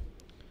ശ്രദ്ധിക്കണം.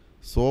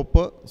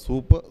 സോപ്പ്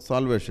സൂപ്പ്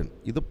സാൽവേഷൻ,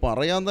 ഇത്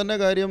പറയാൻ തന്നെ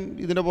കാര്യം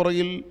ഇതിൻ്റെ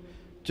പുറകിൽ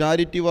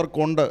ചാരിറ്റി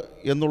വർക്കുണ്ട്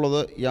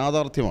എന്നുള്ളത്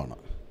യാഥാർത്ഥ്യമാണ്.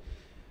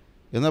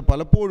 എന്നാൽ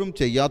പലപ്പോഴും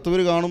ചെയ്യാത്തവർ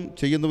കാണും,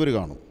 ചെയ്യുന്നവർ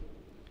കാണും.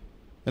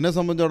 എന്നെ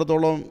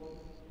സംബന്ധിച്ചിടത്തോളം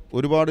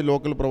ഒരുപാട്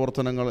ലോക്കൽ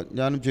പ്രവർത്തനങ്ങൾ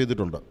ഞാനും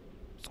ചെയ്തിട്ടുണ്ട്.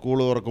 സ്കൂൾ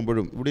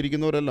തുറക്കുമ്പോഴും ഇവിടെ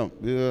ഇരിക്കുന്നവരെല്ലാം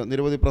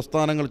നിരവധി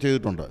പ്രസ്ഥാനങ്ങൾ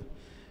ചെയ്തിട്ടുണ്ട്.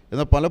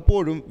 എന്നാൽ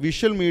പലപ്പോഴും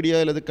വിഷ്വൽ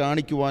മീഡിയയിൽ അത്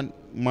കാണിക്കുവാൻ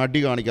മടി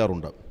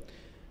കാണിക്കാറുണ്ട്.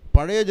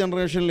 പഴയ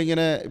ജനറേഷനിൽ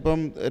ഇങ്ങനെ ഇപ്പം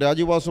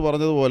രാജീവാസു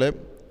പറഞ്ഞതുപോലെ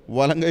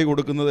വലം കൈ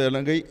കൊടുക്കുന്നത്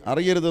ഇടം കൈ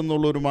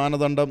അറിയരുതെന്നുള്ളൊരു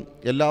മാനദണ്ഡം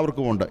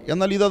എല്ലാവർക്കും ഉണ്ട്.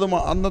 എന്നാൽ ഇതത്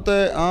അന്നത്തെ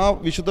ആ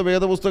വിശുദ്ധ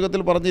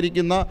വേദപുസ്തകത്തിൽ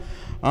പറഞ്ഞിരിക്കുന്ന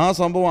ആ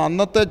സംഭവം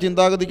അന്നത്തെ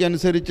ചിന്താഗതിക്ക്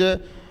അനുസരിച്ച്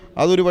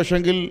അതൊരു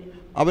പക്ഷെങ്കിൽ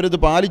അവരിത്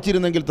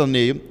പാലിച്ചിരുന്നെങ്കിൽ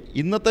തന്നെയും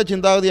ഇന്നത്തെ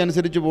ചിന്താഗതി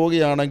അനുസരിച്ച്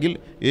പോവുകയാണെങ്കിൽ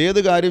ഏത്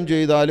കാര്യം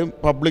ചെയ്താലും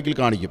പബ്ലിക്കിൽ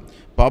കാണിക്കും.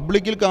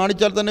 പബ്ലിക്കിൽ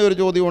കാണിച്ചാൽ തന്നെ ഒരു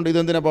ചോദ്യമുണ്ട്,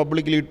 ഇതെന്തിനാണ്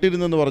പബ്ലിക്കിൽ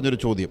ഇട്ടിരുന്നെന്ന് പറഞ്ഞൊരു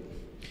ചോദ്യം.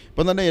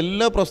 ഇപ്പം തന്നെ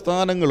എല്ലാ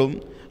പ്രസ്ഥാനങ്ങളും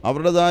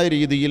അവരുടേതായ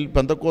രീതിയിൽ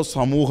പെന്തക്കോസ്ത്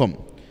സമൂഹം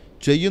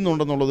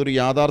ചെയ്യുന്നുണ്ടെന്നുള്ളതൊരു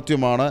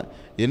യാഥാർത്ഥ്യമാണ്.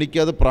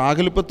 എനിക്കത്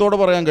പ്രാഗൽഭ്യത്തോടെ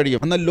പറയാൻ കഴിയും.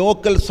 എന്നാൽ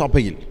ലോക്കൽ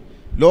സഭയിൽ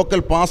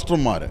ലോക്കൽ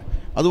പാസ്റ്റർമാർ,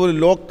 അതുപോലെ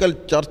ലോക്കൽ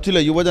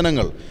ചർച്ചിലെ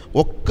യുവജനങ്ങൾ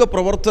ഒക്കെ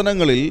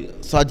പ്രവർത്തനങ്ങളിൽ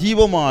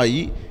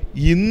സജീവമായി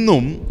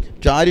ഇന്നും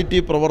ചാരിറ്റി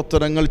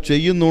പ്രവർത്തനങ്ങൾ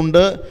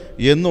ചെയ്യുന്നുണ്ട്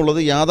എന്നുള്ളത്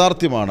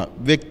യാഥാർത്ഥ്യമാണ്.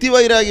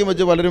 വ്യക്തിവൈരാഗ്യം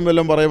വെച്ച് പലരും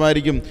വല്ലതും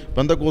പറയുമായിരിക്കും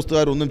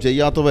പെന്തക്കോസ്തുകാരൊന്നും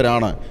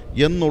ചെയ്യാത്തവരാണ്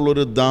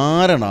എന്നുള്ളൊരു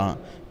ധാരണ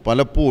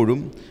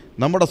പലപ്പോഴും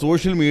നമ്മുടെ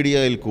സോഷ്യൽ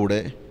മീഡിയയിൽ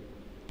കൂടെ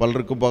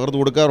പലർക്കും പകർന്നു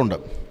കൊടുക്കാറുണ്ട്.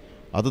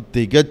 അത്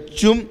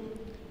തികച്ചും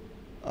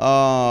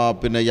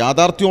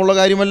യാഥാർത്ഥ്യമുള്ള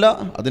കാര്യമല്ല.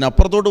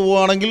 അതിനപ്പുറത്തോട്ട്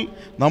പോവുകയാണെങ്കിൽ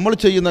നമ്മൾ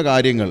ചെയ്യുന്ന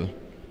കാര്യങ്ങൾ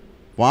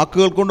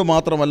വാക്കുകൾ കൊണ്ട്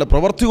മാത്രമല്ല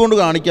പ്രവൃത്തി കൊണ്ട്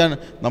കാണിക്കാൻ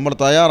നമ്മൾ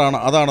തയ്യാറാണ്.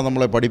 അതാണ്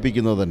നമ്മളെ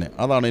പഠിപ്പിക്കുന്നത് തന്നെ.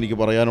 അതാണ് എനിക്ക്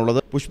പറയാനുള്ളത്.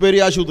 പുഷ്പേരി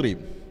ആശുപത്രിയും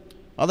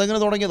അതെങ്ങനെ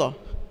തുടങ്ങിയതാ?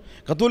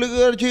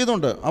 കത്തോലിക്കർ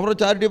ചെയ്യുന്നുണ്ട്, അവരുടെ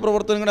ചാരിറ്റി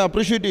പ്രവർത്തനങ്ങളെ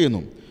അപ്രീഷിയേറ്റ്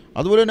ചെയ്യുന്നു.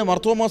 അതുപോലെ തന്നെ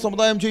മർത്തോമാ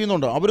സമുദായം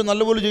ചെയ്യുന്നുണ്ട്, അവർ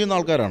നല്ലപോലെ ചെയ്യുന്ന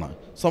ആൾക്കാരാണ്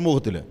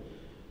സമൂഹത്തിൽ.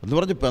 എന്ന്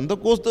പറഞ്ഞ്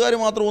പെന്തക്കോസ്തുകാർ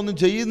മാത്രം ഒന്നും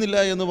ചെയ്യുന്നില്ല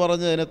എന്ന്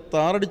പറഞ്ഞ് അതിനെ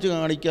താറടിച്ച്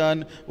കാണിക്കാൻ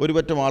ഒരു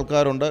പറ്റം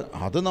ആൾക്കാരുണ്ട്.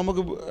 അത്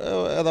നമുക്ക്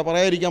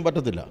പറയാതിരിക്കാൻ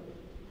പറ്റത്തില്ല.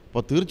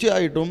 അപ്പോൾ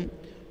തീർച്ചയായിട്ടും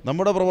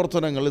നമ്മുടെ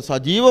പ്രവർത്തനങ്ങൾ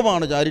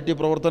സജീവമാണ്. ചാരിറ്റി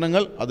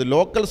പ്രവർത്തനങ്ങൾ അത്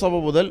ലോക്കൽ സഭ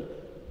മുതൽ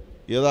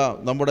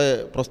നമ്മുടെ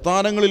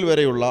പ്രസ്ഥാനങ്ങളിൽ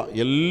വരെയുള്ള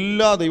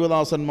എല്ലാ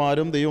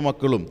ദൈവദാസന്മാരും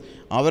ദൈവമക്കളും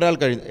അവരാൽ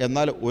കഴിയും.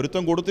 എന്നാൽ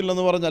ഒരുത്തം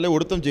കൊടുത്തില്ലെന്ന് പറഞ്ഞ്, അല്ലെങ്കിൽ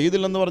ഒരുത്തം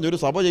ചെയ്തില്ലെന്ന് പറഞ്ഞ്, ഒരു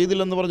സഭ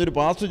ചെയ്തില്ലെന്ന് പറഞ്ഞ്, ഒരു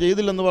പാസ്റ്റർ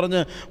ചെയ്തില്ലെന്ന്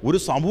പറഞ്ഞ് ഒരു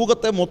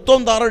സമൂഹത്തെ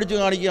മൊത്തം താറടിച്ച്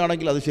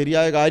കാണിക്കുകയാണെങ്കിൽ അത്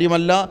ശരിയായ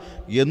കാര്യമല്ല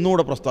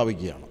എന്നുകൂടെ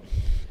പ്രസ്താവിക്കുകയാണ്.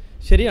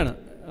 ശരിയാണ്.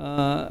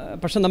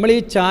 പക്ഷെ നമ്മൾ ഈ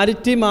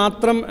ചാരിറ്റി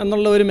മാത്രം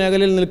എന്നുള്ള ഒരു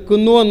മേഖലയിൽ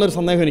നിൽക്കുന്നു എന്നൊരു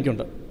സന്ദേഹം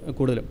എനിക്കുണ്ട്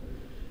കൂടുതലും.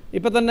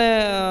 ഇപ്പം തന്നെ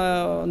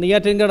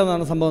നെയ്യാറ്റിൻകര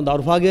എന്നാണ് സംഭവം,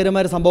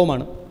 ദൗർഭാഗ്യകരമായ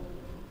സംഭവമാണ്.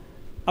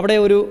 അവിടെ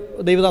ഒരു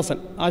ദൈവദാസൻ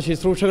ആ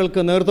ശുശ്രൂഷകൾക്ക്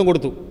നേതൃത്വം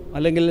കൊടുത്തു,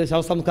 അല്ലെങ്കിൽ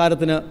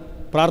ശവസംസ്കാരത്തിന്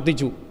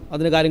പ്രാർത്ഥിച്ചു,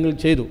 അതിന് കാര്യങ്ങൾ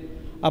ചെയ്തു.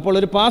 അപ്പോൾ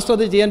ഒരു പാസ്റ്റർ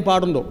അത് ചെയ്യാൻ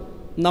പാടുണ്ടോ?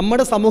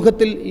 നമ്മുടെ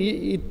സമൂഹത്തിൽ ഈ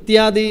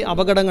ഇത്യാദി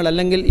അപകടങ്ങൾ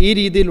അല്ലെങ്കിൽ ഈ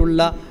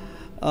രീതിയിലുള്ള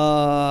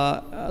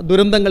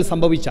ദുരന്തങ്ങൾ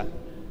സംഭവിച്ചാൽ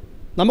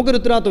നമുക്കൊരു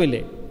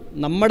ഉത്തരവാദിത്വമില്ലേ?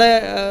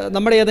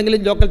 നമ്മുടെ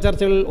ഏതെങ്കിലും ലോക്കൽ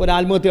ചർച്ചകളിൽ ഒരു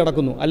ആത്മഹത്യ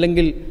നടക്കുന്നു,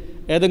 അല്ലെങ്കിൽ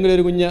ഏതെങ്കിലും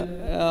ഒരു കുഞ്ഞ്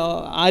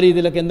ആ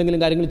രീതിയിലൊക്കെ എന്തെങ്കിലും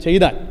കാര്യങ്ങൾ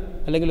ചെയ്താൽ,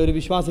 അല്ലെങ്കിൽ ഒരു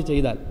വിശ്വാസി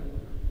ചെയ്താൽ,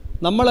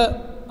 നമ്മൾ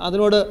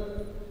അതിനോട്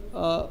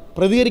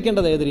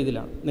പ്രതികരിക്കേണ്ടത് ഏത്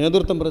രീതിയിലാണ്?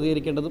 നേതൃത്വം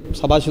പ്രതികരിക്കേണ്ടതും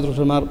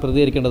സഭാശുശ്രൂഷന്മാർ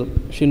പ്രതികരിക്കേണ്ടതും.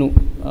 ഷിനു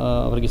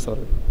വർഗീസ് അവർ.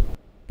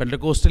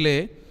 പെന്തക്കോസ്റ്റിലെ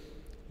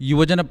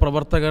യുവജന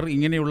പ്രവർത്തകർ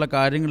ഇങ്ങനെയുള്ള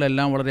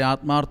കാര്യങ്ങളെല്ലാം വളരെ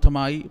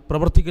ആത്മാർത്ഥമായി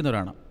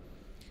പ്രവർത്തിക്കുന്നവരാണ്.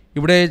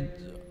 ഇവിടെ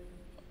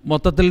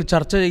മൊത്തത്തിൽ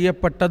ചർച്ച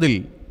ചെയ്യപ്പെട്ടതിൽ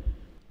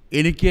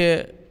എനിക്ക്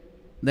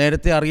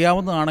നേരത്തെ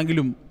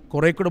അറിയാവുന്നതാണെങ്കിലും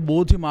കുറേ കൂടെ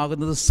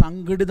ബോധ്യമാകുന്നത്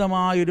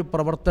സംഘടിതമായൊരു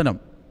പ്രവർത്തനം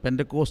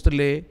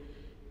പെന്തക്കോസ്റ്റിലെ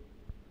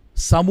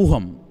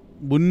സമൂഹം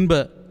മുൻപ്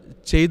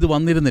ചെയ്തു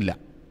വന്നിരുന്നില്ല.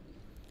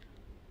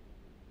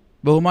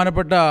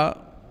 ബഹുമാനപ്പെട്ട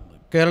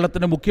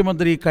കേരളത്തിൻ്റെ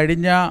മുഖ്യമന്ത്രി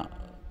കഴിഞ്ഞ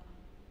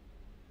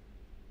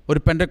ഒരു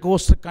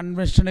പെന്തക്കോസ്റ്റ്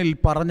കൺവെൻഷനിൽ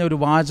പറഞ്ഞ ഒരു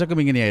വാചകം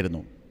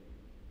ഇങ്ങനെയായിരുന്നു: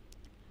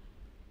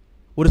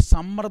 ഒരു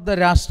സമ്മർദ്ദ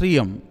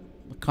രാഷ്ട്രീയം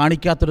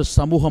കാണിക്കാത്തൊരു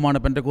സമൂഹമാണ്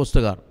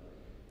പെന്തക്കോസ്റ്റുകാർ.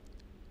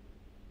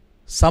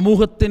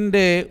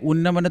 സമൂഹത്തിൻ്റെ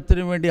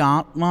ഉന്നമനത്തിനു വേണ്ടി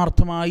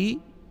ആത്മാർത്ഥമായി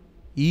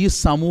ഈ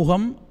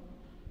സമൂഹം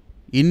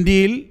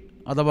ഇന്ത്യയിൽ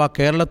അഥവാ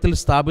കേരളത്തിൽ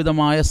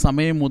സ്ഥാപിതമായ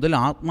സമയം മുതൽ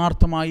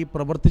ആത്മാർത്ഥമായി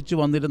പ്രവർത്തിച്ചു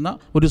വന്നിരുന്ന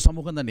ഒരു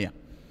സമൂഹം തന്നെയാണ്.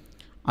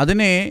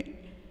 അതിനെ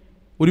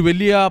ഒരു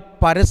വലിയ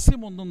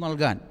പരസ്യമൊന്നും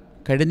നൽകാൻ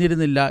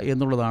കഴിഞ്ഞിരുന്നില്ല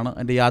എന്നുള്ളതാണ്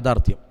എൻ്റെ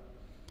യാഥാർത്ഥ്യം.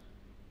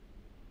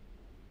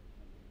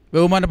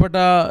 ബഹുമാനപ്പെട്ട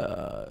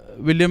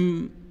വില്യം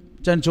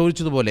ചാൻ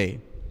ചോദിച്ചതുപോലെ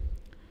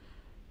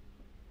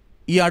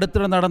ഈ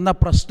അടുത്തിടെ നടന്ന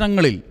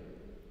പ്രശ്നങ്ങളിൽ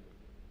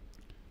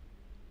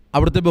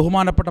അവിടുത്തെ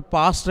ബഹുമാനപ്പെട്ട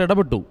പാസ്റ്റർ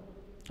ഇടപെട്ടു.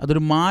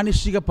 അതൊരു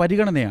മാനുഷിക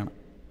പരിഗണനയാണ്.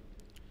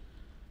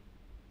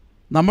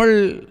 നമ്മൾ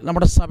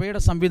നമ്മുടെ സഭയുടെ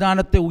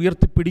സംവിധാനത്തെ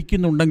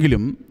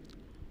ഉയർത്തിപ്പിടിക്കുന്നുണ്ടെങ്കിലും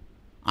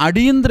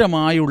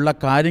അടിയന്തരമായുള്ള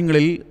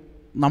കാര്യങ്ങളിൽ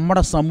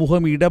നമ്മുടെ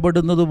സമൂഹം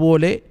ഇടപെടുന്നത്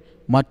പോലെ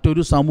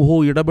മറ്റൊരു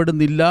സമൂഹവും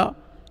ഇടപെടുന്നില്ല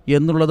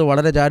എന്നുള്ളത്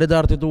വളരെ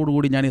ചാരിതാർത്ഥ്യത്തോടു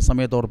കൂടി ഞാൻ ഈ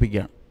സമയത്ത്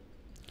ഓർപ്പിക്കുകയാണ്.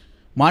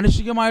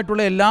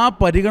 മാനുഷികമായിട്ടുള്ള എല്ലാ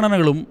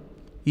പരിഗണനകളും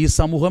ഈ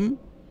സമൂഹം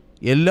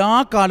എല്ലാ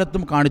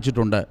കാലത്തും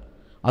കാണിച്ചിട്ടുണ്ട്.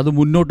 അത്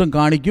മുന്നോട്ടും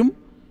കാണിക്കും.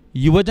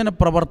 യുവജന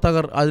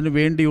പ്രവർത്തകർ അതിനു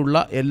വേണ്ടിയുള്ള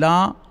എല്ലാ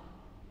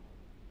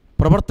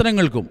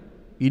പ്രവർത്തനങ്ങൾക്കും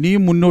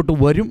ഇനിയും മുന്നോട്ട്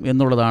വരും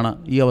എന്നുള്ളതാണ്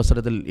ഈ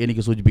അവസരത്തിൽ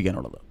എനിക്ക്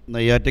സൂചിപ്പിക്കാനുള്ളത്.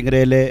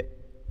 നെയ്യാറ്റിൻകരയിലെ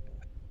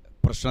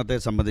പ്രശ്നത്തെ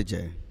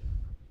സംബന്ധിച്ച്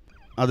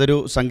അതൊരു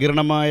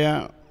സങ്കീർണമായ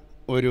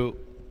ഒരു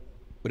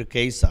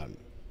കേസാണ്.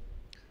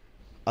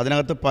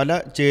 അതിനകത്ത് പല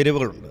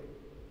ചേരുവകളുണ്ട്.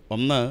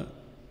 ഒന്ന്,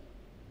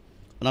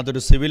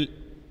 അതിനകത്തൊരു സിവിൽ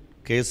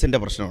കേസിൻ്റെ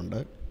പ്രശ്നമുണ്ട്.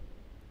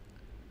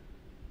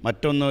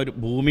 മറ്റൊന്ന് ഒരു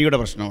ഭൂമിയുടെ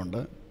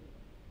പ്രശ്നമുണ്ട്.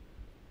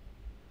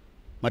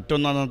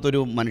 മറ്റൊന്ന്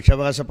അതിനകത്തൊരു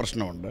മനുഷ്യാവകാശ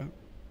പ്രശ്നമുണ്ട്.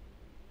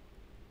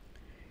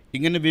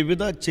 ഇങ്ങനെ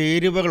വിവിധ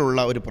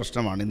ചേരുവകളുള്ള ഒരു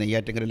പ്രശ്നമാണ് ഈ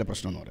നെയ്യാറ്റിൻകരയിലെ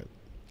പ്രശ്നം എന്ന് പറയുന്നത്.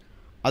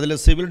 അതിൽ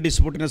സിവിൽ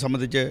ഡിസ്പ്യൂട്ടിനെ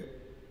സംബന്ധിച്ച്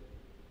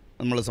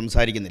നമ്മൾ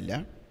സംസാരിക്കുന്നില്ല.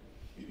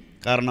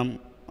 കാരണം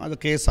അത്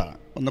കേസാണ്.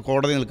 ഒന്ന്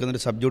കോടതി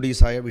നിൽക്കുന്നൊരു സബ്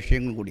ജുഡീസായ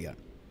വിഷയങ്ങൾ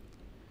കൂടിയാണ്.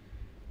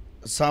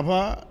 സഭ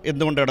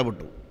എന്തുകൊണ്ട്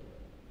ഇടപെട്ടു,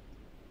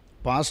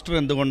 പാസ്റ്റർ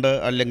എന്തുകൊണ്ട്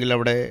അല്ലെങ്കിൽ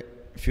അവിടെ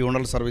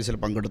ഫ്യൂണറൽ സർവീസിൽ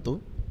പങ്കെടുത്തു,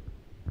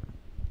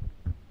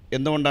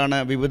 എന്തുകൊണ്ടാണ്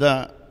വിവിധ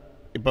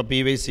ഇപ്പോൾ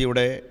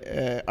PYCയുടെ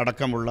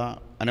അടക്കമുള്ള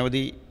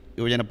അനവധി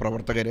യുവജന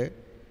പ്രവർത്തകർ,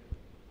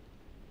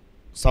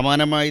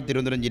 സമാനമായി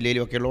തിരുവനന്തപുരം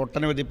ജില്ലയിലുമൊക്കെയുള്ള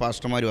ഒട്ടനവധി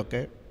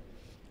പാസ്റ്റർമാരുമൊക്കെ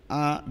ആ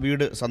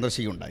വീട്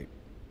സന്ദർശിക്കുകയുണ്ടായി.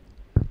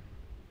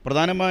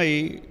 പ്രധാനമായി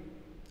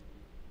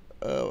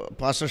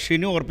പാസ്റ്റർ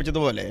ഷിനു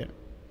ഓർപ്പിച്ചതുപോലെ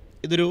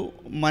ഇതൊരു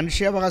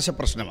മനുഷ്യാവകാശ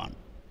പ്രശ്നമാണ്.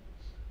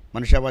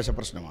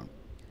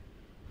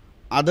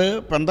 അത്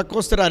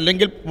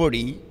പെന്തക്കോസ്തരല്ലെങ്കിൽ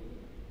കൂടി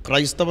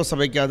ക്രൈസ്തവ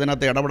സഭയ്ക്ക്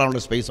അതിനകത്ത്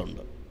ഇടപെടാനുള്ള സ്പേസ്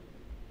ഉണ്ട്.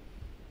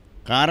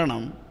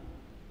 കാരണം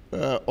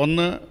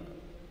ഒന്ന്,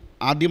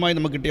 ആദ്യമായി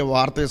നമുക്ക് കിട്ടിയ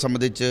വാർത്തയെ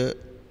സംബന്ധിച്ച്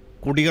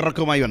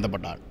കുടിയിറക്കുമായി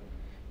ബന്ധപ്പെട്ടാണ്.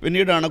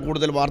 പിന്നീടാണ്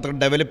കൂടുതൽ വാർത്തകൾ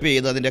ഡെവലപ്പ്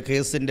ചെയ്ത് അതിൻ്റെ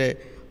കേസിൻ്റെ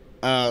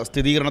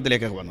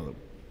സ്ഥിരീകരണത്തിലേക്കൊക്കെ വന്നത്.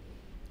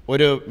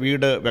 ഒരു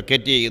വീട്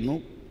വെക്കേറ്റ് ചെയ്യുന്നു,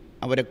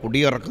 അവരെ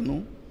കുടിയിറക്കുന്നു,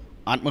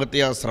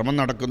 ആത്മഹത്യാ ശ്രമം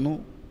നടക്കുന്നു,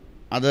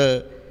 അത്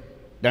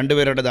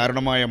രണ്ടുപേരുടെ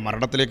ദാരുണമായ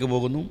മരണത്തിലേക്ക്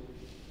പോകുന്നു.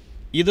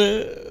 ഇത്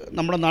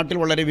നമ്മുടെ നാട്ടിൽ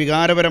വളരെ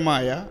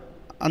വികാരപരമായ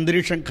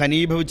അന്തരീക്ഷം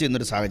ഘനീഭവിച്ച്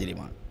നിന്നൊരു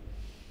സാഹചര്യമാണ്.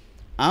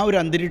 ആ ഒരു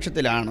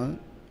അന്തരീക്ഷത്തിലാണ്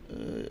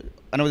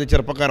അനവധി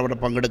ചെറുപ്പക്കാർ അവിടെ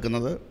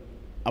പങ്കെടുക്കുന്നത്,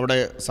 അവിടെ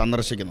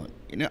സന്ദർശിക്കുന്നത്.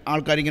 ഇനി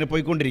ആൾക്കാരിങ്ങനെ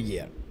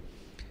പോയിക്കൊണ്ടിരിക്കുകയാണ്.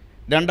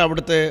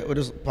 അവിടുത്തെ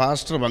ഒരു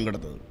പാസ്റ്റർ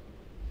പങ്കെടുത്തത്.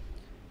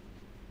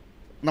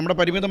 നമ്മുടെ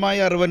പരിമിതമായ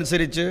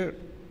അറിവനുസരിച്ച്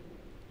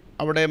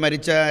അവിടെ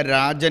മരിച്ച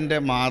രാജൻ്റെ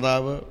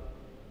മാതാവ്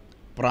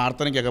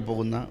പ്രാർത്ഥനയ്ക്കൊക്കെ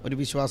പോകുന്ന ഒരു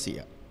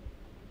വിശ്വാസിയാണ്.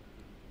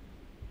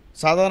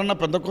 സാധാരണ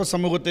പെന്തക്കോസ്ത്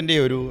സമൂഹത്തിൻ്റെ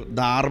ഒരു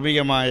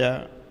ധാർമ്മികമായ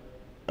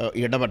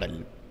ഇടപെടൽ,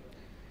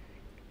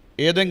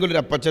 ഏതെങ്കിലും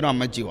ഒരു അപ്പച്ചനോ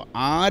അമ്മച്ചിയോ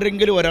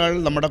ആരെങ്കിലും ഒരാൾ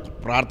നമ്മുടെ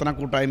പ്രാർത്ഥനാ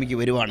കൂട്ടായ്മയ്ക്ക്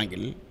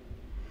വരുവാണെങ്കിൽ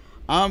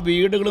ആ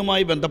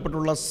വീടുകളുമായി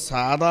ബന്ധപ്പെട്ടുള്ള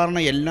സാധാരണ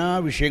എല്ലാ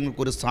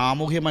വിഷയങ്ങൾക്കും ഒരു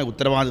സാമൂഹ്യമായ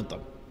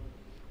ഉത്തരവാദിത്വം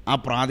ആ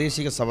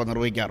പ്രാദേശിക സഭ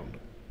ചെയ്യാറുണ്ട്.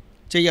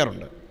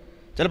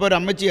 ചിലപ്പോൾ ഒരു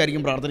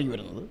അമ്മച്ചിയായിരിക്കും പ്രാർത്ഥനയ്ക്ക്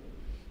വരുന്നത്,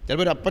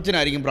 ചിലപ്പോൾ ഒരു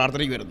അപ്പച്ചനായിരിക്കും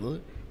പ്രാർത്ഥനയ്ക്ക് വരുന്നത്.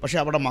 പക്ഷേ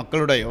അവിടെ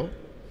മക്കളുടെയോ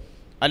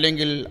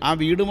അല്ലെങ്കിൽ ആ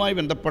വീടുമായി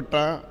ബന്ധപ്പെട്ട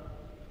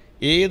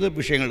ഏത്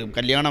വിഷയങ്ങളും,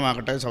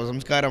 കല്യാണമാകട്ടെ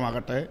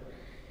ശവസംസ്കാരമാകട്ടെ,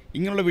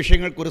 ഇങ്ങനെയുള്ള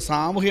വിഷയങ്ങൾക്കൊരു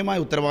സാമൂഹ്യമായ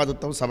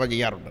ഉത്തരവാദിത്വം സഭ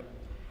ചെയ്യാറുണ്ട്.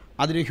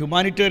 അതൊരു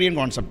ഹ്യൂമാനിറ്റേറിയൻ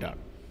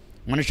കോൺസെപ്റ്റാണ്,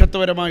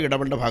 മനുഷ്യത്വപരമായ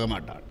ഇടപെടലിൻ്റെ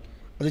ഭാഗമായിട്ടാണ്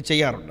അത്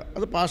ചെയ്യാറുണ്ട്.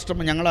 അത്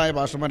ഞങ്ങളായ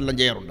പാസ്റ്റർമാരെല്ലാം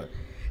ചെയ്യാറുണ്ട്.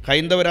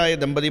 ഹൈന്ദവരായ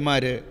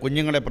ദമ്പതിമാർ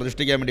കുഞ്ഞുങ്ങളെ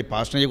പ്രതിഷ്ഠിക്കാൻ വേണ്ടി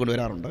പാസ്റ്ററിനെ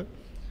കൊണ്ടുവരാറുണ്ട്,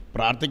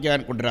 പ്രാർത്ഥിക്കാൻ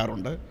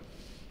കൊണ്ടുവരാറുണ്ട്,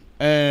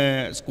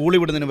 സ്കൂളിൽ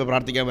വിടുന്നതിന് മുമ്പ്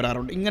പ്രാർത്ഥിക്കാൻ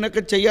വരാറുണ്ട്.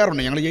 ഇങ്ങനെയൊക്കെ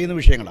ചെയ്യാറുണ്ട്, ഞങ്ങൾ ചെയ്യുന്ന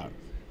വിഷയങ്ങളാണ്.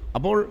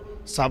 അപ്പോൾ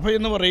സഭ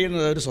എന്ന്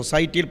പറയുന്നത് ഒരു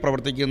സൊസൈറ്റിയിൽ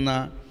പ്രവർത്തിക്കുന്ന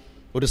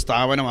ഒരു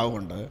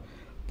സ്ഥാപനമാവുകൊണ്ട്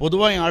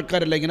പൊതുവായ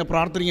ആൾക്കാരെല്ലാം ഇങ്ങനെ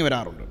പ്രാർത്ഥനയ്ക്ക്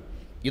വരാറുണ്ട്.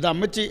 ഇത്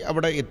അമ്മച്ചി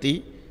അവിടെ എത്തി,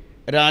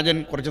 രാജൻ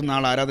കുറച്ച്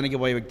നാൾ ആരാധനയ്ക്ക്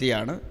പോയ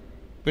വ്യക്തിയാണ്.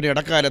 പിന്നെ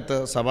ഇടക്കാലത്ത്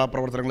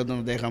സഭാപ്രവർത്തനങ്ങളിൽ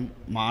നിന്ന് അദ്ദേഹം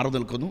മാറി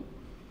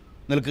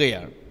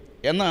നിൽക്കുകയാണ്.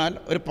 എന്നാൽ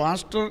ഒരു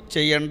പാസ്റ്റർ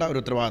ചെയ്യേണ്ട ഒരു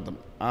ഉത്തരവാദിത്വം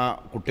ആ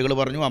കുട്ടികൾ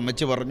പറഞ്ഞു,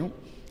 അമ്മച്ചി പറഞ്ഞു,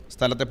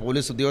 സ്ഥലത്തെ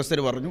പോലീസ് ഉദ്യോഗസ്ഥർ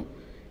പറഞ്ഞു.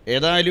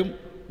 ഏതായാലും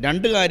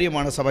രണ്ട്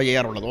കാര്യമാണ് സഭ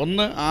ചെയ്യാറുള്ളത്.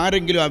 ഒന്ന്,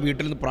 ആരെങ്കിലും ആ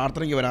വീട്ടിൽ നിന്ന്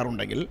പ്രാർത്ഥനയ്ക്ക്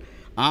വരാറുണ്ടെങ്കിൽ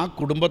ആ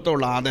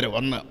കുടുംബത്തോടുള്ള ആദരവ്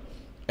ഒന്ന്.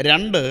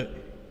 രണ്ട്,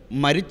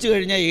 മരിച്ചു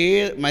കഴിഞ്ഞ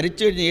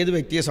ഏത്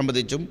വ്യക്തിയെ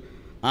സംബന്ധിച്ചും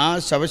ആ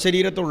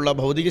ശവശരീരത്തോടുള്ള,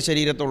 ഭൗതിക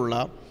ശരീരത്തോടുള്ള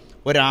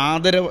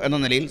ഒരാദരവ് എന്ന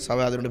നിലയിൽ സഭ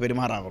അതിനോട്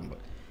പെരുമാറാറുണ്ട്.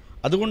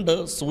 അതുകൊണ്ട്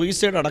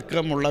സൂയിസൈഡ്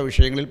അടക്കമുള്ള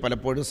വിഷയങ്ങളിൽ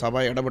പലപ്പോഴും സഭ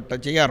ഇടപെട്ട്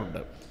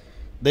ചെയ്യാറുണ്ട്.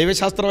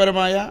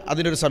 ദൈവശാസ്ത്രപരമായ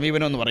അതിനൊരു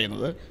സമീപനം എന്ന്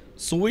പറയുന്നത്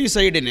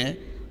സൂയിസൈഡിനെ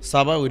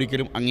സഭ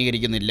ഒരിക്കലും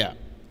അംഗീകരിക്കുന്നില്ല.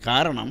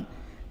 കാരണം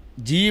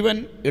ജീവൻ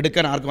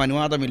എടുക്കാൻ ആർക്കും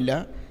അനുവാദമില്ല,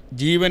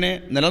 ജീവനെ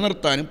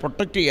നിലനിർത്താനും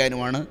പ്രൊട്ടക്റ്റ്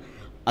ചെയ്യാനുമാണ്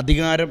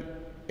അധികാരം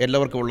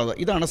എല്ലാവർക്കും ഉള്ളത്.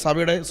 ഇതാണ്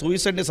സഭയുടെ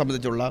സൂയിസൈഡിനെ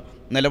സംബന്ധിച്ചുള്ള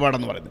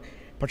നിലപാടെന്ന് പറയുന്നത്.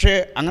 പക്ഷേ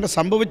അങ്ങനെ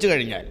സംഭവിച്ചു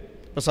കഴിഞ്ഞാൽ,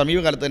 ഇപ്പോൾ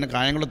സമീപകാലത്ത് തന്നെ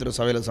കായംകുളത്തൊരു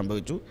സഭയിൽ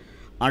സംഭവിച്ചു,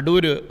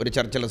 അടൂർ ഒരു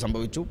ചർച്ചിൽ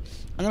സംഭവിച്ചു.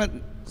 അങ്ങനെ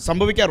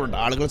സംഭവിക്കാറുണ്ട്.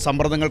 ആളുകൾ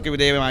സമ്മർദ്ദങ്ങൾക്ക്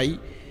വിധേയമായി,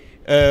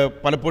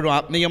 പലപ്പോഴും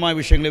ആത്മീയമായ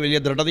വിഷയങ്ങളിൽ വലിയ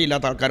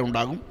ദൃഢതയില്ലാത്ത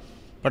ആൾക്കാരുണ്ടാകും.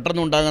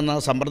 പെട്ടെന്നുണ്ടാകുന്ന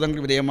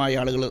സമ്മർദ്ദങ്ങൾക്ക് വിധേയമായ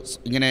ആളുകൾ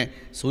ഇങ്ങനെ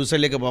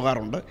സൂയിസൈഡിലേക്ക്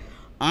പോകാറുണ്ട്.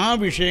 ആ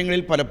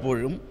വിഷയങ്ങളിൽ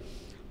പലപ്പോഴും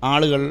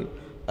ആളുകൾ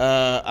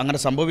അങ്ങനെ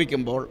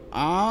സംഭവിക്കുമ്പോൾ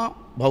ആ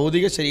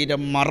ഭൗതിക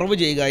ശരീരം മറവ്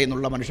ചെയ്യുക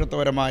എന്നുള്ള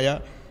മനുഷ്യത്വപരമായ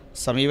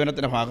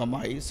സമീപനത്തിൻ്റെ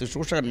ഭാഗമായി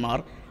ശുശ്രൂഷകന്മാർ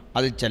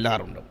അതിൽ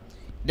ചെല്ലാറുണ്ട്.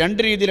 രണ്ട്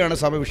രീതിയിലാണ്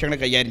സഭ വിഷയങ്ങളെ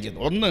കൈകാര്യം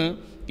ചെയ്യുന്നത്. ഒന്ന്,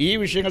 ഈ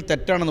വിഷയങ്ങൾ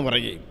തെറ്റാണെന്ന്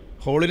പറയുകയും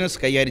ഹോളിനെസ്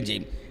കൈകാര്യം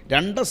ചെയ്യും.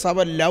 രണ്ട്, സഭ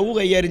ലവ്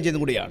കൈകാര്യം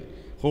ചെയ്യുന്ന കൂടിയാണ്.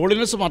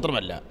 ഹോളിനെസ്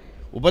മാത്രമല്ല,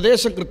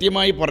 ഉപദേശം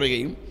കൃത്യമായി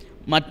പറയുകയും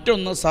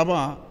മറ്റൊന്ന് സഭ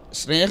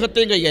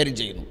സ്നേഹത്തെയും കൈകാര്യം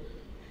ചെയ്യുന്നു.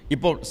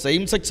 ഇപ്പോൾ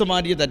സെയിം സെക്സ്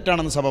മാര്യേജ്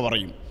തെറ്റാണെന്ന് സഭ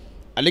പറയും,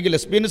 അല്ലെങ്കിൽ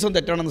ലെസ്ബിയനിസം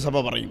തെറ്റാണെന്ന് സഭ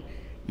പറയും,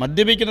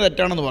 മദ്യപിക്കുന്നത്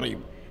തെറ്റാണെന്ന്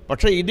പറയും.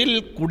 പക്ഷേ ഇതിൽ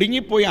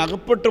കുടുങ്ങിപ്പോയി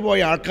അകപ്പെട്ടു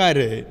പോയ ആൾക്കാർ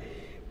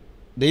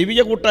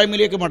ദൈവിക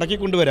കൂട്ടായ്മയിലേക്ക്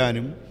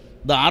മടക്കിക്കൊണ്ടുവരാനും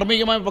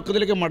ധാർമ്മികമായ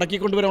പക്വതയിലേക്ക്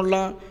മടക്കിക്കൊണ്ടുവരാനുള്ള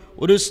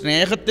ഒരു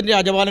സ്നേഹത്തിൻ്റെ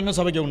അജപാലനം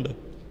സഭയ്ക്കുണ്ട്.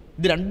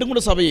 ഇത് രണ്ടും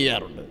കൂടെ സഭ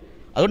ചെയ്യാറുണ്ട്.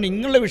 അതുകൊണ്ട്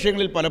ഇങ്ങനെയുള്ള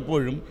വിഷയങ്ങളിൽ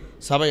പലപ്പോഴും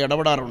സഭ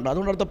ഇടപെടാറുണ്ട്.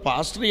 അതുകൊണ്ട് അടുത്ത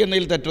പാസ്റ്റർ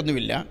എന്നതിൽ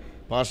തെറ്റൊന്നുമില്ല,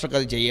 പാസ്റ്റർക്ക്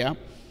അത് ചെയ്യാം.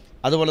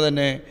 അതുപോലെ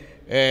തന്നെ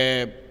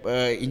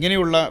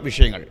ഇങ്ങനെയുള്ള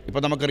വിഷയങ്ങൾ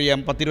ഇപ്പോൾ നമുക്കറിയാം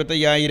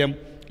 10-25,000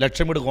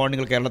 ലക്ഷം വീട്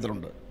കോളനികൾ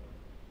കേരളത്തിലുണ്ട്.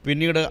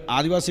 പിന്നീട്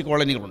ആദിവാസി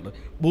കോളനികളുണ്ട്.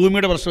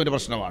 ഭൂമിയുടെ പ്രശ്നം ഒരു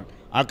പ്രശ്നമാണ്,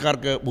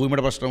 ആൾക്കാർക്ക്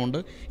ഭൂമിയുടെ പ്രശ്നമുണ്ട്.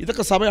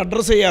 ഇതൊക്കെ സഭ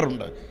അഡ്രസ്സ്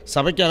ചെയ്യാറുണ്ട്.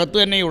 സഭയ്ക്കകത്ത്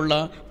തന്നെയുള്ള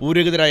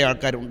പൂരഹിതരായ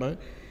ആൾക്കാരുണ്ട്,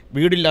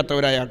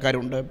 വീടില്ലാത്തവരായ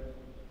ആൾക്കാരുണ്ട്.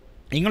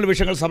 ഇങ്ങനെയുള്ള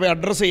വിഷയങ്ങൾ സഭ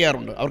അഡ്രസ്സ്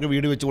ചെയ്യാറുണ്ട്. അവർക്ക്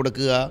വീട് വെച്ച്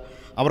കൊടുക്കുക,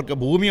 അവർക്ക്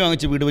ഭൂമി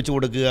വാങ്ങിച്ച് വീട് വെച്ച്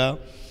കൊടുക്കുക,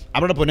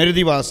 അവരുടെ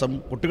പുനരധിവാസം,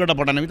 കുട്ടികളുടെ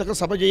പഠനം, ഇതൊക്കെ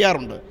സഭ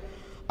ചെയ്യാറുണ്ട്.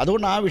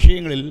 അതുകൊണ്ട് ആ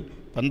വിഷയങ്ങളിൽ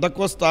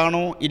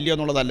പെന്തക്കോസ്താണോ ഇല്ലയോ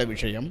എന്നുള്ളതല്ല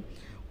വിഷയം.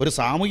 ഒരു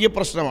സാമൂഹ്യ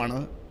പ്രശ്നമാണ്,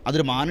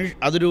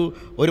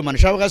 അതൊരു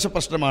മനുഷ്യാവകാശ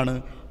പ്രശ്നമാണ്.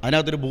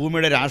 അതിനകത്തൊരു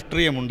ഭൂമിയുടെ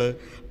രാഷ്ട്രീയമുണ്ട്,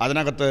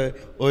 അതിനകത്ത്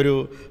ഒരു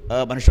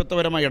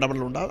മനുഷ്യത്വപരമായ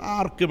ഇടപെടലുണ്ട്.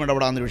 ആർക്കും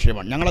ഇടപെടാവുന്ന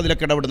വിഷയമാണ്.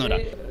 ഞങ്ങളതിലൊക്കെ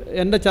ഇടപെടുന്നവരാണ്.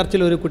 എൻ്റെ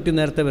ചർച്ചിൽ ഒരു കുട്ടി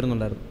നേരത്തെ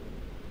വരുന്നുണ്ടായിരുന്നു.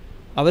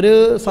 അവർ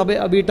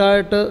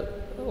വീട്ടായിട്ട്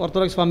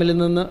ഓർത്തഡോക്സ് ഫാമിലിയിൽ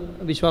നിന്ന്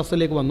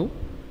വിശ്വാസത്തിലേക്ക് വന്നു.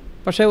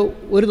 പക്ഷേ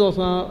ഒരു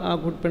ദിവസം ആ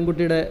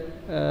പെൺകുട്ടിയുടെ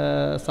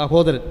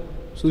സഹോദരൻ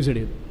സൂയിസൈഡ്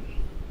ചെയ്തു.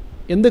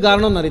 എന്ത്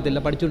കാരണമെന്ന് അറിയത്തില്ല,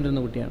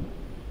 പഠിച്ചുകൊണ്ടിരുന്ന കുട്ടിയാണ്.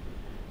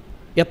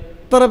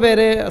 എത്ര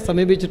പേരെ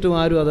സമീപിച്ചിട്ടും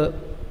ആരും അത്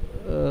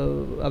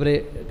അവരെ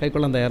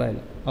കൈക്കൊള്ളാൻ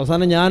തയ്യാറായില്ല.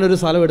 അവസാനം ഞാനൊരു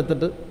സ്ഥലം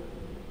എടുത്തിട്ട്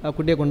ആ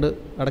കുട്ടിയെ കൊണ്ട്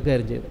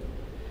അടക്കുകയായിരുന്നു ചെയ്തത്.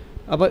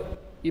 അപ്പോൾ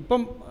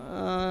ഇപ്പം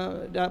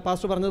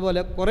പാസ്റ്റർ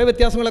പറഞ്ഞതുപോലെ കുറേ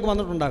വ്യത്യാസങ്ങളൊക്കെ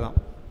വന്നിട്ടുണ്ടാകാം,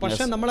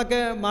 പക്ഷേ നമ്മളൊക്കെ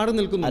മാറി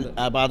നിൽക്കുന്നുണ്ട്.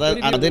 അപ്പോൾ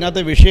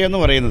അതിനകത്ത് വിഷയം എന്ന്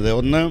പറയുന്നത്,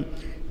 ഒന്ന്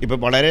ഇപ്പോൾ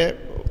വളരെ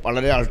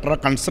വളരെ അൾട്രാ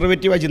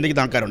കൺസർവേറ്റീവായി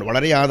ചിന്തിക്കുന്ന ആൾക്കാരുണ്ട്,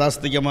 വളരെ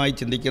യാഥാസ്ഥിതികമായി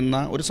ചിന്തിക്കുന്ന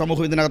ഒരു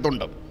സമൂഹം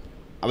ഇതിനകത്തുണ്ട്.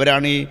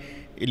 അവരാണ് ഈ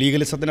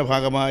ലീഗലിസത്തിൻ്റെ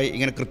ഭാഗമായി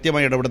ഇങ്ങനെ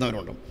കൃത്യമായി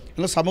ഇടപെടുന്നവരുണ്ട്.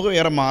 എന്നാൽ സമൂഹം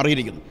ഏറെ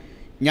മാറിയിരിക്കുന്നു.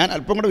 ഞാൻ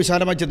അല്പം കൂടെ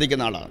വിശാലമായി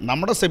ചിന്തിക്കുന്ന ആളാണ്.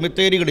 നമ്മുടെ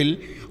സെമിത്തേരികളിൽ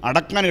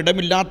അടക്കാൻ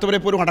ഇടമില്ലാത്തവരെ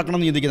പോലും അടക്കണം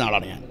എന്ന് ചിന്തിക്കുന്ന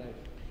ആളാണ് ഞാൻ.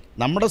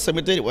 നമ്മുടെ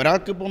സെമിത്തേരി,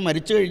 ഒരാൾക്കിപ്പം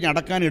മരിച്ചു കഴിഞ്ഞ്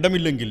അടക്കാൻ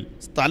ഇടമില്ലെങ്കിൽ,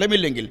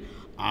 സ്ഥലമില്ലെങ്കിൽ,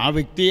 ആ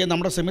വ്യക്തിയെ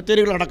നമ്മുടെ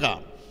സെമിത്തേരികൾ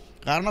അടക്കാം.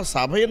 കാരണം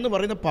സഭയെന്ന്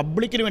പറയുന്നത്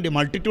പബ്ലിക്കിന് വേണ്ടി,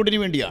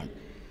 മൾട്ടിറ്റ്യൂഡിന് വേണ്ടിയാണ്.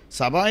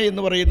 സഭ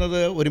എന്ന്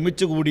പറയുന്നത്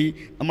ഒരുമിച്ച് കൂടി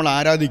നമ്മൾ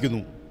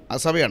ആരാധിക്കുന്നു, ആ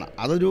സഭയാണ്.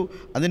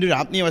 അതിൻ്റെ ഒരു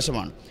ആത്മീയ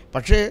വശമാണ്.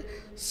 പക്ഷേ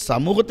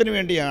സമൂഹത്തിന്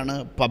വേണ്ടിയാണ്,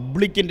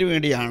 പബ്ലിക്കിൻ്റെ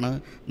വേണ്ടിയാണ്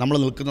നമ്മൾ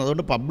നിൽക്കുന്നത്.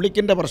 അതുകൊണ്ട്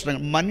പബ്ലിക്കിൻ്റെ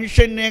പ്രശ്നങ്ങൾ,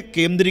 മനുഷ്യനെ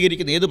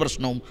കേന്ദ്രീകരിക്കുന്ന ഏത്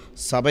പ്രശ്നവും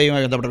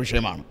സഭയുമായി ബന്ധപ്പെട്ട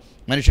വിഷയമാണ്,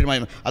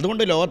 മനുഷ്യരുമായി.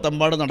 അതുകൊണ്ട്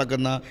ലോകത്തെമ്പാടും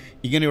നടക്കുന്ന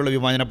ഇങ്ങനെയുള്ള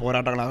വിമോചന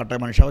പോരാട്ടങ്ങളാകട്ടെ,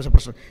 മനുഷ്യാവകാശ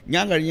പ്രശ്നം.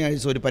 ഞാൻ കഴിഞ്ഞ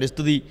ആഴ്ച ഒരു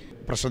പരിസ്ഥിതി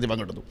പ്രശ്നത്തിൽ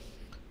പങ്കെടുത്തു.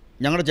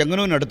 ഞങ്ങളുടെ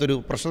ചെങ്ങന്നൂരിനടുത്തൊരു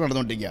പ്രശ്നം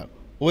നടന്നുകൊണ്ടിരിക്കുക.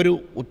 ഒരു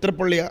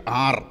ഉത്തരപ്പള്ളി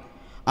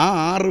ആ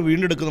ആറ്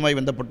വീണ്ടെടുക്കുന്നതുമായി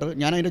ബന്ധപ്പെട്ട്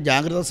ഞാൻ അതിൻ്റെ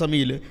ജാഗ്രതാ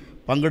സമിതിയിൽ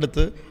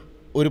പങ്കെടുത്ത്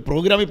ഒരു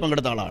പ്രോഗ്രാമിൽ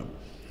പങ്കെടുത്ത ആളാണ്.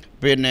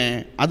 പിന്നെ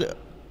അത്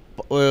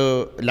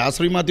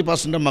ലാസ്രി മാത്യു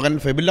പാസ്റ്ററിൻ്റെ മകൻ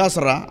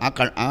ഫെബിലാസറ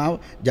ആ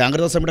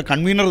ജാഗ്രതാ സമിതിയുടെ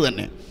കൺവീനർ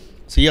തന്നെ.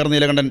 CR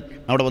നീലകണ്ഠൻ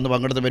അവിടെ വന്ന്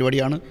പങ്കെടുത്ത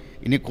പരിപാടിയാണ്.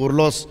 ഇനി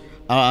കുർലോസ്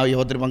ആ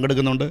യോഗത്തിൽ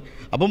പങ്കെടുക്കുന്നുണ്ട്.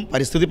 അപ്പം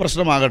പരിസ്ഥിതി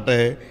പ്രശ്നമാകട്ടെ,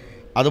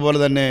 അതുപോലെ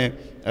തന്നെ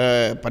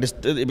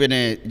പിന്നെ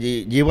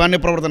ജീവാന്യ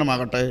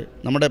പ്രവർത്തനമാകട്ടെ,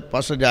 നമ്മുടെ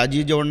പാസ്റ്റർ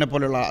രാജീവ് ജോണിനെ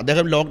പോലെയുള്ള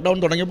അദ്ദേഹം ലോക്ക്ഡൗൺ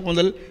തുടങ്ങിയപ്പോൾ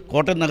മുതൽ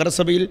കോട്ടയം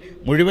നഗരസഭയിൽ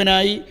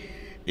മുഴുവനായി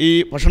ഈ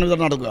ഭക്ഷണ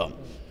വിതരണം നടക്കുക.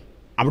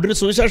 അവിടെ ഒരു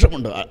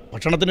സുവിശേഷമുണ്ട്,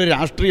 ഭക്ഷണത്തിനൊരു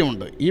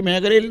രാഷ്ട്രീയമുണ്ട്. ഈ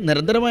മേഖലയിൽ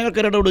നിരന്തരമായ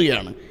ആൾക്കാർ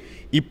ഇടപെടുകയാണ്.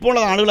 ഇപ്പോൾ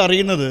ആളുകൾ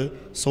അറിയുന്നത്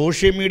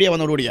സോഷ്യൽ മീഡിയ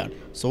വന്നതോടുകൂടിയാണ്.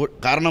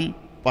 കാരണം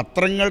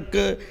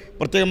പത്രങ്ങൾക്ക്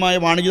പ്രത്യേകമായ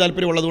വാണിജ്യ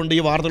താല്പര്യം ഉള്ളതുകൊണ്ട് ഈ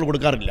വാർത്തകൾ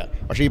കൊടുക്കാറില്ല.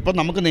 പക്ഷേ ഇപ്പം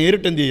നമുക്ക്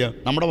നേരിട്ട് എന്ത് ചെയ്യാം,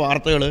 നമ്മുടെ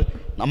വാർത്തകൾ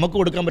നമുക്ക്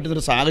കൊടുക്കാൻ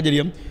പറ്റുന്നൊരു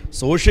സാഹചര്യം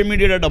സോഷ്യൽ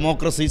മീഡിയയുടെ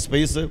ഡെമോക്രസി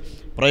സ്പേസ്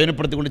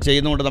പ്രയോജനപ്പെടുത്തിക്കൊണ്ട്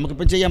ചെയ്യുന്നതുകൊണ്ട്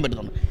നമുക്കിപ്പം ചെയ്യാൻ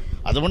പറ്റുന്നുണ്ട്.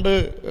 അതുകൊണ്ട്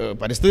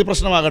പരിസ്ഥിതി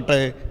പ്രശ്നമാകട്ടെ,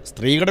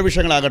 സ്ത്രീകളുടെ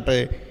വിഷയങ്ങളാകട്ടെ,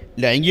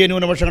 ലൈംഗിക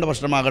ന്യൂനപക്ഷങ്ങളുടെ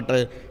പ്രശ്നമാകട്ടെ,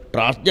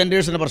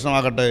 ട്രാൻസ്ജെൻഡേഴ്സിൻ്റെ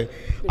പ്രശ്നമാകട്ടെ,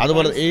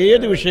 അതുപോലെ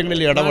ഏത്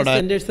വിഷയങ്ങളിൽ ഇടപെടാൻ.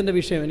 ട്രാൻസ്ജെൻഡേഴ്സിൻ്റെ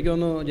വിഷയം എനിക്ക്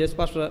തോന്നുന്നു ജേസ്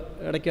പാസ്റ്റർ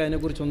ഇടയ്ക്ക്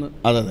അതിനെക്കുറിച്ചൊന്ന്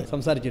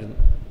സംസാരിച്ചിരുന്നു.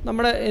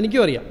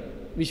 എനിക്കും അറിയാം,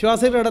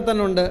 വിശ്വാസികളുടെ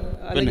തന്നെ ഉണ്ട്.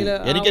 അല്ലെങ്കിൽ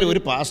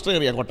എനിക്കൊരു പാസ്റ്റർ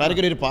അറിയാം,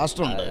 കൊട്ടാരക്കര ഒരു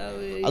പാസ്റ്ററുണ്ട്.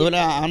 അതുപോലെ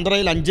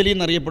ആന്ധ്രയിൽ അഞ്ജലി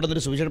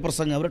എന്നറിയപ്പെടുന്നൊരു സുവിശേഷ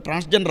പ്രസംഗം, അവർ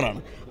ട്രാൻസ്ജെൻഡറാണ്,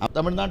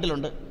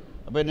 തമിഴ്നാട്ടിലുണ്ട്.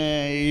 പിന്നെ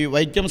ഈ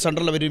വൈക്കം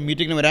സെൻട്രൽ അവർ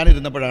മീറ്റിങ്ങിന്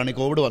വരാനിരുന്നപ്പോഴാണ് ഈ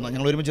കോവിഡ് വന്നത്.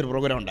 ഞങ്ങൾ ഒരുമിച്ചൊരു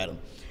പ്രോഗ്രാം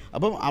ഉണ്ടായിരുന്നു.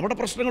 അപ്പം അവിടെ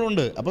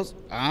പ്രശ്നങ്ങളുണ്ട്. അപ്പോൾ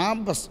ആ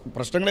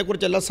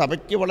പ്രശ്നങ്ങളെക്കുറിച്ചെല്ലാം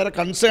സഭയ്ക്ക് വളരെ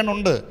കൺസേൺ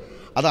ഉണ്ട്.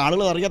 അത്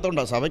ആളുകൾ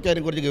അറിയാത്തതുകൊണ്ട് സഭയ്ക്ക്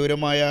അതിനെക്കുറിച്ച്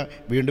ഗൗരവമായ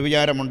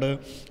വിചാരമുണ്ട്.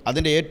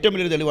 അതിൻ്റെ ഏറ്റവും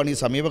വലിയൊരു തെളിവാണ് ഈ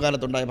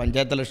സമീപകാലത്തുണ്ടായ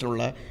പഞ്ചായത്ത്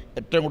ഇലക്ഷനിലുള്ള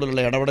ഏറ്റവും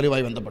കൂടുതലുള്ള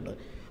ഇടപെടലുമായി ബന്ധപ്പെട്ട്.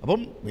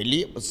 അപ്പം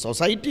വലിയ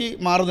സൊസൈറ്റി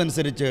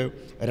മാറുന്നതനുസരിച്ച്,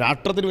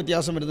 രാഷ്ട്രത്തിന്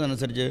വ്യത്യാസം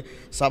വരുന്നതനുസരിച്ച്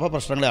സഭ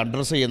പ്രശ്നങ്ങളെ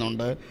അഡ്രസ്സ്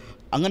ചെയ്യുന്നുണ്ട്.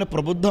 അങ്ങനെ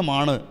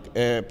പ്രബുദ്ധമാണ്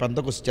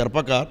പെന്തക്കോസ്ത്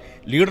ചെറുപ്പക്കാർ.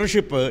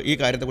 ലീഡർഷിപ്പ് ഈ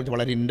കാര്യത്തെക്കുറിച്ച്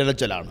വളരെ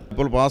ഇൻ്റലക്ച്വലാണ്.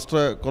 ഇപ്പോൾ പാസ്റ്റർ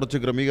കുറച്ച്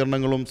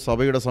ക്രമീകരണങ്ങളും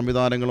സഭയുടെ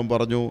സംവിധാനങ്ങളും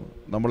പറഞ്ഞു,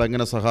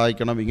 നമ്മളെങ്ങനെ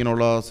സഹായിക്കണം,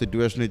 ഇങ്ങനെയുള്ള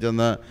സിറ്റുവേഷനിൽ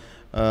ചെന്ന്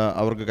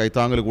അവർക്ക്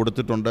കൈത്താങ്ങൽ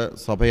കൊടുത്തിട്ടുണ്ട്,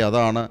 സഭ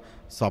അതാണ്,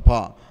 സഭ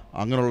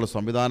അങ്ങനെയുള്ള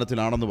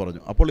സംവിധാനത്തിലാണെന്ന്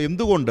പറഞ്ഞു. അപ്പോൾ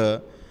എന്തുകൊണ്ട്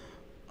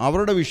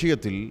അവരുടെ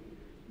വിഷയത്തിൽ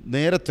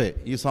നേരത്തെ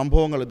ഈ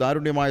സംഭവങ്ങൾ,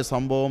 ദാരുണ്യമായ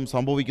സംഭവം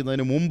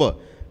സംഭവിക്കുന്നതിന് മുമ്പ്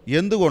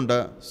എന്തുകൊണ്ട്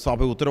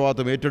സഭ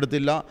ഉത്തരവാദിത്വം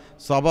ഏറ്റെടുത്തില്ല,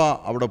 സഭ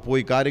അവിടെ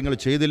പോയി കാര്യങ്ങൾ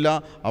ചെയ്തില്ല,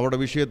 അവരുടെ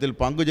വിഷയത്തിൽ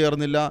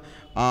പങ്കുചേർന്നില്ല,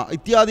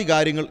 ഇത്യാദി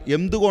കാര്യങ്ങൾ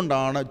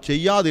എന്തുകൊണ്ടാണ്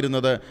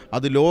ചെയ്യാതിരുന്നത്?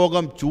 അത്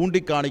ലോകം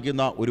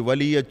ചൂണ്ടിക്കാണിക്കുന്ന ഒരു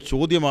വലിയ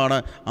ചോദ്യമാണ്.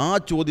 ആ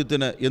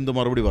ചോദ്യത്തിന് എന്ത്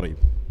മറുപടി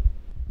പറയും?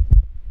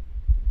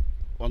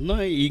 ഒന്ന്,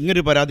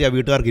 ഇങ്ങനൊരു പരാതി ആ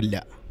വീട്ടുകാർക്കില്ല.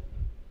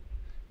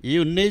 ഈ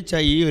ഉന്നയിച്ച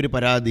ഈ ഒരു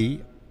പരാതി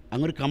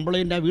അങ്ങനൊരു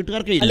കംപ്ലയിൻ്റ് ആ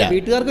വീട്ടുകാർക്കേ ഇല്ല.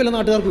 വീട്ടുകാർക്കും ഇല്ല,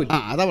 നാട്ടുകാർക്കും ഇല്ല.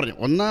 അതാ പറഞ്ഞു.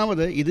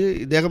 ഒന്നാമത് ഇത്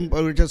ഇദ്ദേഹം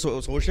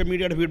സോഷ്യൽ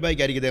മീഡിയയുടെ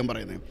ഫീഡ്ബാക്ക് ആയിരിക്കും ഇദ്ദേഹം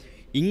പറയുന്നത്.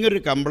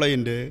 ഇങ്ങനൊരു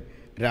കംപ്ലയിൻറ്റ്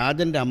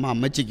രാജൻ്റെ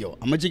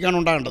അമ്മച്ചിക്കാണ്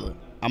ഉണ്ടാകേണ്ടത്.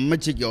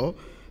 അമ്മച്ചിക്കോ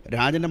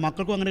രാജൻ്റെ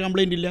മക്കൾക്കോ അങ്ങനെ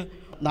കംപ്ലയിൻ്റ് ഇല്ല,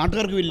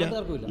 നാട്ടുകാർക്കും ഇല്ല.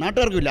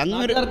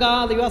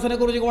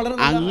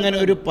 അങ്ങനെ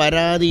ഒരു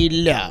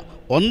പരാതിയില്ല.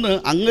 ഒന്ന്,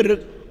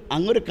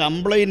 അങ്ങൊരു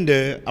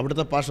കംപ്ലയിൻറ്റ്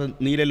അവിടുത്തെ പാസ്റ്റർ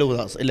നീല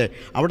ലോകദാസ് അല്ലേ,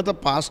 അവിടുത്തെ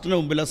പാസ്റ്ററിന്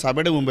മുമ്പിലോ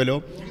സഭയുടെ മുമ്പിലോ,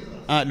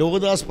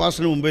 ലോകദാസ്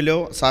പാസ്റ്ററിന് മുമ്പിലോ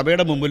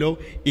സഭയുടെ മുമ്പിലോ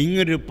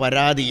ഇങ്ങനൊരു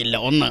പരാതിയില്ല.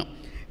 ഒന്ന്.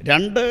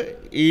 രണ്ട്,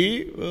 ഈ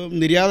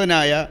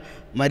നിര്യാതനായ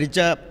മരിച്ച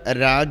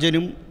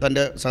രാജനും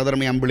തൻ്റെ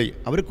സഹധർമ്മി അമ്പിളി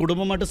അവർ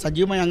കുടുംബമായിട്ട്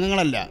സജീവമായ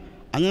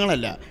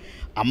അംഗങ്ങളല്ല.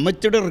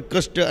 അമ്മച്ചിയുടെ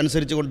റിക്വസ്റ്റ്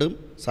അനുസരിച്ചുകൊണ്ട്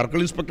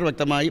സർക്കിൾ ഇൻസ്പെക്ടർ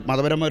വ്യക്തമായി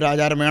മതപരമായ ഒരു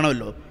ആചാരം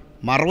വേണമല്ലോ,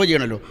 മറവ്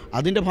ചെയ്യണമല്ലോ,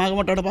 അതിൻ്റെ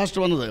ഭാഗമായിട്ടാണ്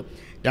പാസ്റ്റർ വന്നത്.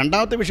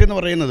 രണ്ടാമത്തെ വിഷയം എന്ന്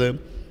പറയുന്നത്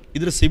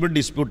ഇതൊരു സിവിൽ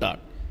ഡിസ്പ്യൂട്ടാണ്.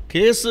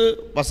 കേസ്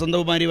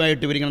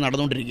വസന്തകുമാരിയുമായിട്ട് ഇവരിങ്ങനെ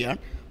നടന്നുകൊണ്ടിരിക്കുകയാണ്.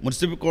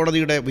 മുനിസിപ്പൽ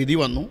കോടതിയുടെ വിധി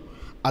വന്നു,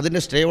 അതിൻ്റെ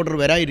സ്റ്റേ ഓർഡർ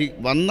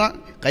വന്ന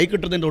കൈ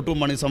കിട്ടുന്നതിൻ്റെ തൊട്ട്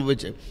മുമ്പാണ് ഇത്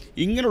സംഭവിച്ചത്.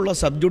 ഇങ്ങനെയുള്ള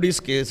സബ്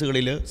ജുഡീസ്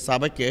കേസുകളിൽ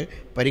സഭയ്ക്ക്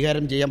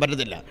പരിഹാരം ചെയ്യാൻ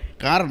പറ്റത്തില്ല.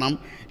 കാരണം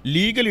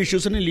ലീഗൽ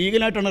ഇഷ്യൂസിന്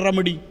ലീഗലായിട്ടാണ്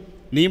റെമഡി,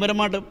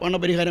 നിയമപരമായിട്ടാണ്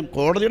പരിഹാരം.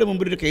 കോടതിയുടെ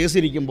മുമ്പിൽ ഒരു കേസ്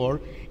ഇരിക്കുമ്പോൾ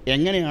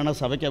എങ്ങനെയാണ്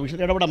സഭയ്ക്ക് ആ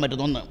വിഷയത്തിൽ ഇടപെടാൻ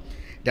പറ്റുന്നത്? ഒന്ന്.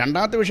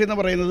 രണ്ടാമത്തെ വിഷയം എന്ന്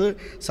പറയുന്നത്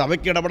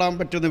സഭയ്ക്ക് ഇടപെടാൻ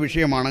പറ്റുന്ന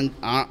വിഷയം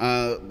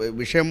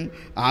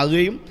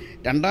ആകുകയും,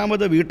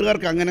 രണ്ടാമത്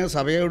വീട്ടുകാർക്ക് അങ്ങനെ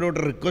സഭയോട്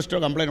റിക്വസ്റ്റോ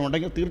കംപ്ലയിൻറ്റോ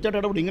ഉണ്ടെങ്കിൽ തീർച്ചയായിട്ടും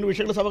ഇടപെടും. ഇങ്ങനെ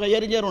വിഷയങ്ങൾ സഭ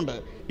കൈകാര്യം ചെയ്യാറുണ്ട്.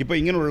 ഇപ്പോൾ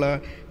ഇങ്ങനെയുള്ള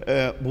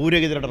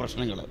ഭൂരഹിതരുടെ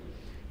പ്രശ്നങ്ങൾ,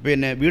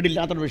 പിന്നെ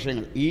വീടില്ലാത്ത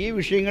വിഷയങ്ങൾ, ഈ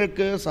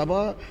വിഷയങ്ങൾക്ക് സഭ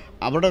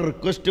അവിടെ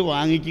റിക്വസ്റ്റ്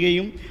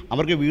വാങ്ങിക്കുകയും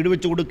അവർക്ക് വീട്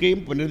വെച്ച് കൊടുക്കുകയും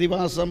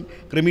പുനരധിവാസം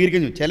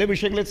ക്രമീകരിക്കുകയും ചില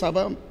വിഷയങ്ങളിൽ സഭ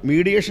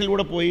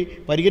മീഡിയേഷനിലൂടെ പോയി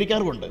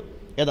പരിഹരിക്കാറുമുണ്ട്.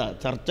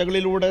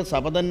 ചർച്ചകളിലൂടെ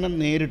സഭ തന്നെ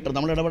നേരിട്ട്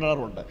നമ്മൾ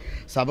ഇടപെടാറുണ്ട്.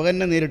 സഭ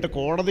തന്നെ നേരിട്ട്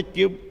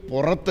കോടതിക്ക്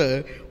പുറത്ത്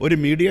ഒരു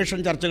മീഡിയേഷൻ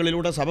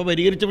ചർച്ചകളിലൂടെ സഭ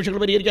പരിഹരിച്ച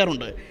വിഷയങ്ങൾ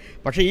പരിഹരിക്കാറുണ്ട്.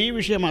 പക്ഷേ ഈ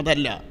വിഷയം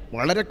അതല്ല,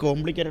 വളരെ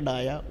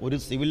കോംപ്ലിക്കേറ്റഡായ ഒരു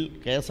സിവിൽ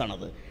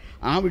കേസാണത്.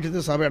 ആ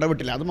വിഷയത്തിൽ സഭ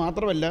ഇടപെട്ടില്ല.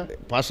 അതുമാത്രമല്ല,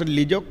 പാസ്റ്റർ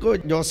ലിജോക്കോ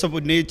ജോസഫ്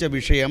ഉന്നയിച്ച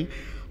വിഷയം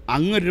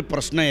അങ്ങനൊരു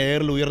പ്രശ്നം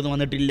എയറിൽ ഉയർന്നു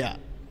വന്നിട്ടില്ല.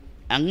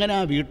 അങ്ങനെ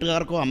ആ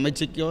വീട്ടുകാർക്കോ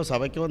അമ്മച്ചിക്കോ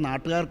സഭയ്ക്കോ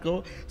നാട്ടുകാർക്കോ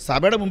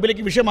സഭയുടെ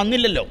മുമ്പിലേക്ക് വിഷയം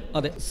വന്നില്ലല്ലോ.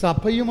 അതെ,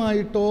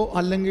 സഭയുമായിട്ടോ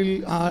അല്ലെങ്കിൽ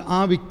ആ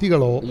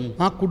വ്യക്തികളോ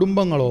ആ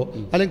കുടുംബങ്ങളോ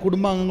അല്ലെങ്കിൽ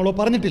കുടുംബാംഗങ്ങളോ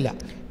പറഞ്ഞിട്ടില്ല.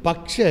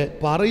 പക്ഷേ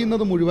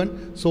പറയുന്നത് മുഴുവൻ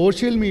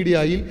സോഷ്യൽ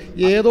മീഡിയയിൽ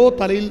ഏതോ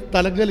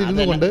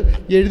തലകലിരുന്നു കൊണ്ട്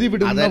എഴുതി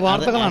വിടുന്ന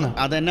വാർത്തകളാണ്.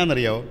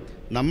 അതെന്നാണെന്നറിയോ,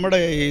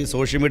 നമ്മുടെ ഈ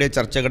സോഷ്യൽ മീഡിയ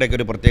ചർച്ചകളുടെയൊക്കെ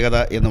ഒരു പ്രത്യേകത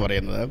എന്ന്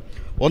പറയുന്നത്,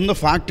 ഒന്ന്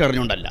ഫാക്റ്റ്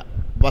അറിഞ്ഞുകൊണ്ടല്ല,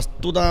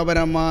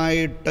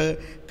 വസ്തുതാപരമായിട്ട്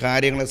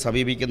കാര്യങ്ങളെ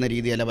സമീപിക്കുന്ന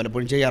രീതിയല്ല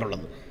പലപ്പോഴും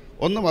ചെയ്യാറുള്ളത്.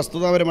 ഒന്ന്,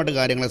 വസ്തുതാപരമായിട്ട്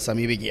കാര്യങ്ങളെ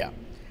സമീപിക്കുക.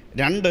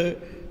 രണ്ട്,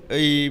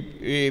 ഈ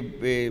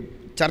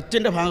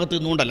ചർച്ചിൻ്റെ ഭാഗത്ത്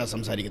നിന്നുകൊണ്ടല്ല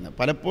സംസാരിക്കുന്നത്.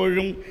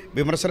 പലപ്പോഴും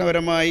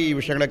വിമർശനപരമായി ഈ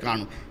വിഷയങ്ങളെ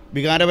കാണും,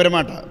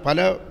 വികാരപരമായിട്ടാണ്. പല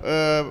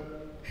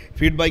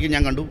ഫീഡ്ബാക്കും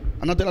ഞാൻ കണ്ടു,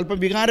 അന്നത്തെ അല്പം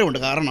വികാരമുണ്ട്.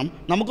 കാരണം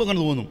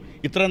നമുക്കങ്ങനെ തോന്നും,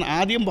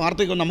 ആദ്യം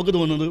വാർത്തയ്ക്ക് നമുക്ക്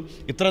തോന്നുന്നത്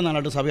ഇത്ര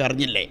നാളായിട്ട് സഭ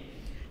അറിഞ്ഞില്ലേ,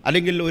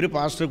 അല്ലെങ്കിൽ ഒരു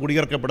പാസ്റ്റർ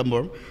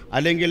കുടിയിറക്കപ്പെടുമ്പോൾ,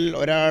 അല്ലെങ്കിൽ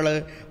ഒരാൾ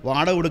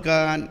വാടക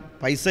കൊടുക്കാൻ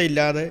പൈസ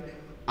ഇല്ലാതെ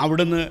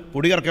അവിടുന്ന്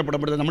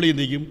കുടിയിറക്കപ്പെടുമ്പോഴത്തെ നമ്മൾ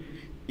ചിന്തിക്കും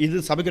ഇത്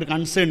സഭയ്ക്കൊരു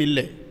കൺസേൺ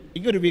ഇല്ലേ,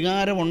 ഇങ്ങനൊരു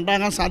വികാരം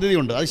ഉണ്ടാകാൻ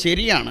സാധ്യതയുണ്ട്. അത്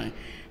ശരിയാണ്.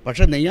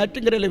 പക്ഷേ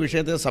നെയ്യാറ്റിൻകരയിലെ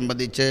വിഷയത്തെ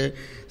സംബന്ധിച്ച്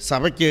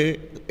സഭയ്ക്ക്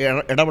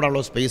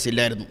ഇടപെടാനുള്ള സ്പേസ്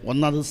ഇല്ലായിരുന്നു.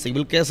 ഒന്നത്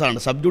സിവിൽ കേസാണ്.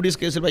 സബ് ജുഡീസ്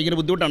കേസിൽ ഭയങ്കര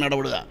ബുദ്ധിമുട്ടാണ്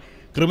ഇടപെടുക.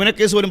 ക്രിമിനൽ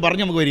കേസ് പോലും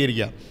പറഞ്ഞ് നമുക്ക്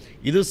പരിഹരിക്കാം.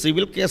 ഇത്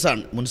സിവിൽ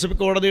കേസാണ്. മുനിസിപ്പൽ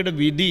കോടതിയുടെ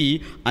വിധി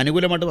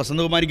അനുകൂലമായിട്ട്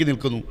വസന്തകുമാരിക്ക്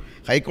നിൽക്കുന്നു.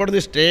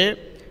 ഹൈക്കോടതി സ്റ്റേ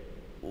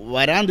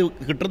വരാൻ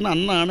കിട്ടുന്ന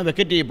അന്നാണ്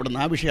വെക്കറ്റ്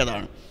ചെയ്യപ്പെടുന്നത്. ആ വിഷയം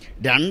അതാണ്.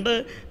 രണ്ട്,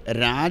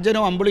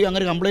 രാജനോ അമ്പിളിയോ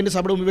അങ്ങനെ കംപ്ലയിൻറ്റ്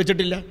സഭയുടെ മുമ്പിൽ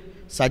വെച്ചിട്ടില്ല.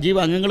 സജീവ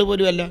അംഗങ്ങൾ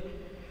പോലുമല്ല.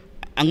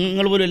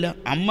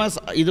 അമ്മ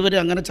ഇതുവരെ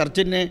അങ്ങനെ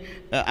ചർച്ചിനെ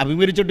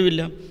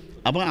അഭിമുഖീകരിച്ചിട്ടുമില്ല.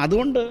 അപ്പോൾ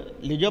അതുകൊണ്ട്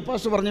ലിജോ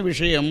പാസ്റ്റർ പറഞ്ഞ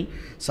വിഷയം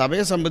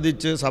സഭയെ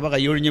സംബന്ധിച്ച് സഭ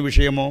കൈയൊഴിഞ്ഞ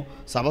വിഷയമോ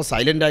സഭ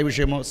സൈലൻ്റായ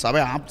വിഷയമോ സഭ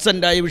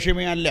ആബ്സെൻ്റായ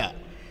വിഷയമേ അല്ല.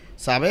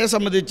 സഭയെ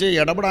സംബന്ധിച്ച്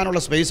ഇടപെടാനുള്ള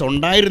സ്പേസ്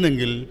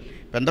ഉണ്ടായിരുന്നെങ്കിൽ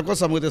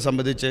പെന്തക്കോസ്ത് സമൂഹത്തെ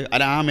സംബന്ധിച്ച്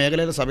അല്ല ആ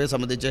മേഖലയിലെ സഭയെ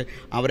സംബന്ധിച്ച്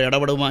അവർ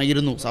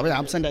ഇടപെടുമായിരുന്നു. സഭ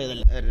ആബ്സെൻ്റ്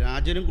ആയതല്ല.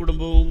 രാജനും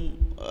കുടുംബവും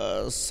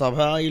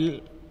സഭയിൽ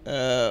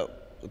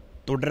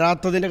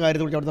തുടരാത്തതിൻ്റെ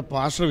കാര്യത്തെക്കുറിച്ച് അവിടുത്തെ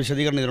പാസ്റ്റർ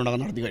വിശദീകരണം ഇതിനോടകം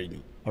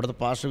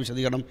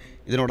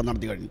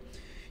നടത്തി കഴിഞ്ഞു.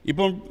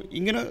 ഇപ്പം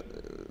ഇങ്ങനെ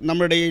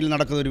നമ്മുടെ ഇടയിൽ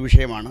നടക്കുന്നൊരു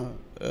വിഷയമാണ്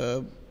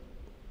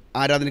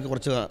ആരാധനയ്ക്ക്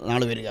കുറച്ച്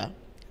നാൾ വരിക.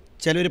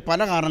 ചിലർ പല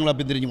കാരണങ്ങളാൽ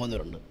പിന്തിരിഞ്ഞ്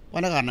പോകുന്നവരുണ്ട്.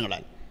 പല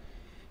കാരണങ്ങളാൽ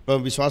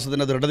ഇപ്പം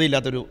വിശ്വാസത്തിൻ്റെ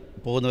ദൃഢതയില്ലാത്തൊരു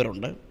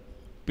പോകുന്നവരുണ്ട്,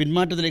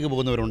 പിന്മാറ്റത്തിലേക്ക്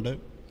പോകുന്നവരുണ്ട്,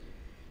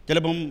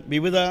 ചിലപ്പം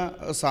വിവിധ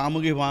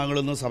സാമൂഹിക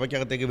വിഭാഗങ്ങളിൽ നിന്ന്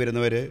സഭയ്ക്കകത്തേക്ക്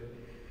വരുന്നവർ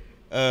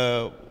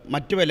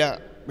മറ്റു പല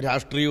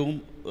രാഷ്ട്രീയവും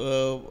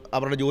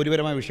അവരുടെ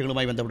ജോലിപരമായ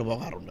വിഷയങ്ങളുമായി ബന്ധപ്പെട്ട്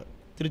പോകാറുണ്ട്,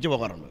 തിരിച്ചു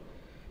പോകാറുണ്ട്.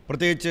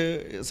 പ്രത്യേകിച്ച്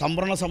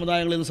സംവരണ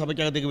സമുദായങ്ങളിൽ നിന്ന്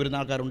സഭയ്ക്കകത്തേക്ക് വരുന്ന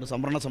ആൾക്കാരുണ്ട്.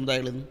 സംവരണ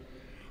സമുദായങ്ങളിൽ നിന്ന്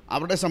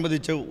അവരെ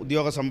സംബന്ധിച്ച്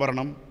ഉദ്യോഗ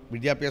സംവരണം,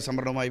 വിദ്യാഭ്യാസ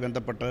സംവരണവുമായി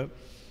ബന്ധപ്പെട്ട്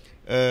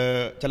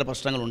ചില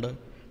പ്രശ്നങ്ങളുണ്ട്.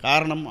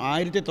 കാരണം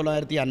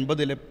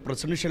 1950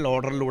 പ്രസിഡൻഷ്യൽ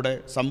ഓർഡറിലൂടെ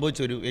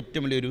സംഭവിച്ചൊരു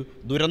ഏറ്റവും വലിയൊരു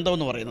ദുരന്തം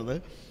എന്ന് പറയുന്നത്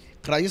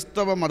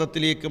ക്രൈസ്തവ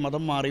മതത്തിലേക്ക്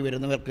മതം മാറി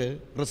വരുന്നവർക്ക്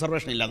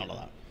റിസർവേഷൻ ഇല്ല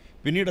എന്നുള്ളതാണ്.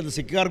 പിന്നീട് അത്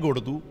സിഖുകാർക്ക്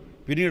കൊടുത്തു,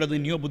 പിന്നീട് അത്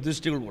ന്യൂ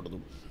ബുദ്ധിസ്റ്റുകൾ കൊടുത്തു.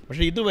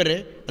 പക്ഷേ ഇതുവരെ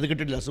അത്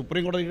കിട്ടിയിട്ടില്ല.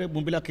 സുപ്രീം കോടതിയുടെ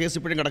മുമ്പിൽ ആ കേസ്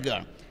ഇപ്പോഴും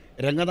കിടക്കുകയാണ്.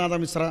 Ranganatha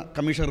Mishra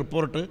commission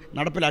report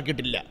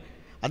നടപ്പിലാക്കിയിട്ടില്ല.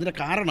 അതിൻ്റെ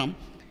കാരണം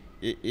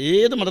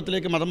ഏത്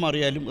മതത്തിലേക്ക് മതം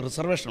മാറിയാലും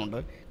റിസർവേഷനുണ്ട്,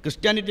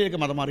 ക്രിസ്ത്യാനിറ്റിയിലേക്ക്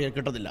മതം മാറിയാൽ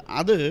കിട്ടത്തില്ല.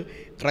 അത്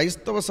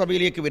ക്രൈസ്തവ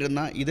സഭയിലേക്ക്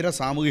വരുന്ന ഇതര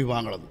സാമൂഹിക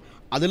വിഭാഗങ്ങളും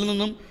അതിൽ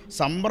നിന്നും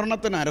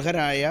സംവരണത്തിന്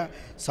അർഹരായ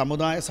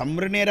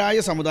സംവരണീയരായ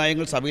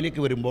സമുദായങ്ങൾ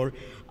സഭയിലേക്ക് വരുമ്പോൾ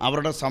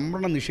അവരുടെ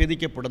സംവരണം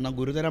നിഷേധിക്കപ്പെടുന്ന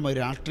ഗുരുതരമായ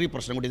രാഷ്ട്രീയ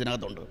പ്രശ്നം കൂടി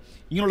ഇതിനകത്തുണ്ട്.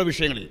 ഇങ്ങനെയുള്ള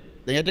വിഷയങ്ങളിൽ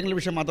ഏറ്റവും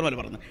വിഷയം മാത്രമല്ല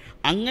പറയുന്നത്,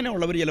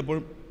 അങ്ങനെയുള്ളവർ ചിലപ്പോൾ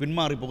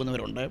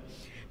പിന്മാറിപ്പോകുന്നവരുണ്ട്.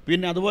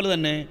 പിന്നെ അതുപോലെ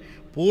തന്നെ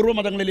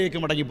പൂർവ്വമതങ്ങളിലേക്ക്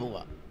മടങ്ങിപ്പോവുക,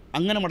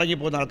 അങ്ങനെ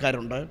മടങ്ങിപ്പോകുന്ന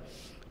ആൾക്കാരുണ്ട്.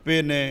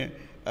 പിന്നെ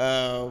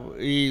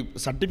ഈ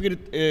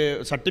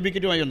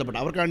സർട്ടിഫിക്കറ്റുമായി ബന്ധപ്പെട്ട്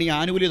അവർക്കാണ് ഈ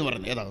ആനുകൂല്യം എന്ന്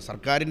പറയുന്നത്. ഏതാ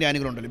സർക്കാരിൻ്റെ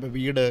ആനുകൂല്യം ഉണ്ടല്ലോ, ഇപ്പോൾ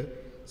വീട്,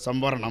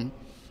 സംവരണം,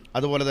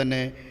 അതുപോലെ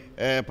തന്നെ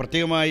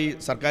പ്രത്യേകമായി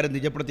സർക്കാർ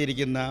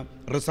നിജപ്പെടുത്തിയിരിക്കുന്ന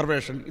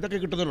റിസർവേഷൻ, ഇതൊക്കെ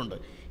കിട്ടുന്നവരുണ്ട്.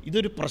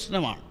 ഇതൊരു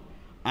പ്രശ്നമാണ്.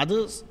 അത്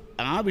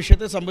ആ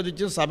വിഷയത്തെ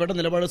സംബന്ധിച്ച് സഭയുടെ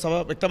നിലപാട് സഭ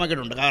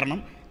വ്യക്തമാക്കിയിട്ടുണ്ട്. കാരണം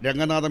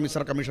രംഗനാഥ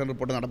മിശ്ര കമ്മീഷൻ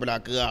റിപ്പോർട്ട്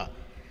നടപ്പിലാക്കുക,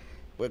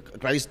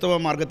 ക്രൈസ്തവ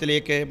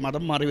മാർഗത്തിലേക്ക്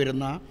മതം മാറി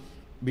വരുന്ന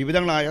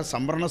വിവിധങ്ങളായ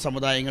സംവരണ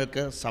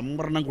സമുദായങ്ങൾക്ക്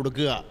സംവരണം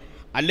കൊടുക്കുക,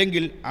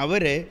 അല്ലെങ്കിൽ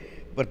അവരെ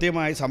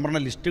പ്രത്യേകമായി സംവരണ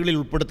ലിസ്റ്റുകളിൽ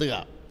ഉൾപ്പെടുത്തുക.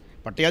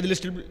 പട്ടികജാതി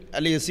ലിസ്റ്റിൽ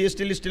അല്ലെങ്കിൽ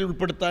SC/ST ലിസ്റ്റിൽ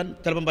ഉൾപ്പെടുത്താൻ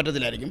ചിലപ്പം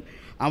പറ്റത്തില്ലായിരിക്കും.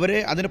 അവരെ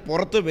അതിന്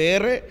പുറത്ത്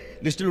വേറെ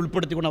ലിസ്റ്റിൽ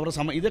ഉൾപ്പെടുത്തിക്കൊണ്ട് അവർ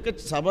ഇതൊക്കെ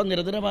സഭ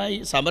നിരന്തരമായി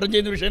സമരം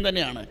ചെയ്യുന്ന വിഷയം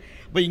തന്നെയാണ്.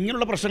 അപ്പോൾ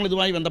ഇങ്ങനെയുള്ള പ്രശ്നങ്ങൾ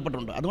ഇതുമായി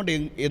ബന്ധപ്പെട്ടുണ്ട്. അതുകൊണ്ട്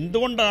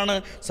എന്തുകൊണ്ടാണ്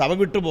സഭ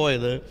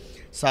വിട്ടുപോയത്,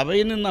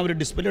 സഭയിൽ നിന്ന് അവർ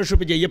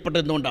ഡിസ്പെൻസർഷിപ്പ്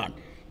ചെയ്യപ്പെട്ടത് എന്തുകൊണ്ടാണ്,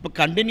 ഇപ്പോൾ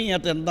കണ്ടിന്യൂ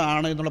ചെയ്യാത്ത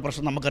എന്താണ് എന്നുള്ള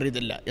പ്രശ്നം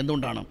നമുക്കറിയത്തില്ല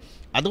എന്തുകൊണ്ടാണ്.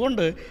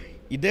 അതുകൊണ്ട്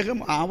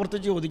ഇദ്ദേഹം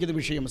ആവർത്തിച്ച് ചോദിക്കുന്ന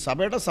വിഷയം,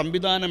 സഭയുടെ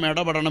സംവിധാനം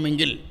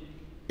ഇടപെടണമെങ്കിൽ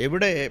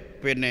എവിടെ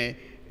പിന്നെ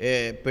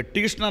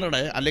പെറ്റീഷണറുടെ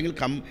അല്ലെങ്കിൽ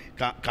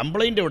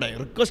കംപ്ലൈൻ്റ് എവിടെ,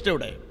 റിക്വസ്റ്റ്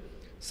എവിടെ?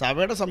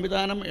 സഭയുടെ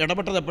സംവിധാനം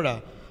ഇടപെട്ടത്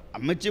എപ്പോഴാണ്?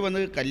 അമ്മച്ചി വന്ന്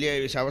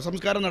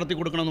ശവസംസ്കാരം നടത്തി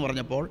കൊടുക്കണമെന്ന്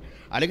പറഞ്ഞപ്പോൾ,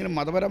 അല്ലെങ്കിൽ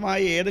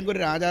മതപരമായ ഏതെങ്കിലും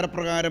ഒരു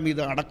ആചാരപ്രകാരം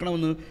ഇത്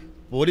അടക്കണമെന്ന്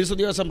പോലീസ്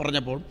ഉദ്യോഗസ്ഥൻ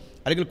പറഞ്ഞപ്പോൾ,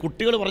 അല്ലെങ്കിൽ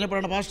കുട്ടികൾ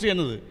പറഞ്ഞപ്പോഴാണ് പാസ്റ്റർ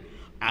ചെയ്യുന്നത്.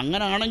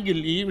 അങ്ങനെയാണെങ്കിൽ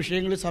ഈ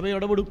വിഷയങ്ങളിൽ സഭ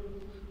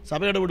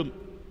ഇടപെടും.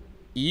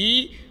 ഈ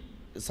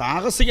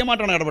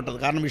സാഹസികമായിട്ടാണ് ഇടപെട്ടത്.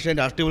 കാരണം വിഷയം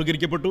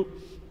രാഷ്ട്രീയവൽക്കരിക്കപ്പെട്ടു,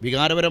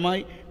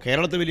 വികാരപരമായി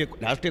കേരളത്തിൽ വലിയ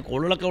രാഷ്ട്രീയ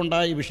കോളുകളൊക്കെ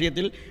ഉണ്ടായ ഈ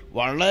വിഷയത്തിൽ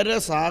വളരെ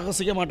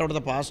സാഹസികമായിട്ട്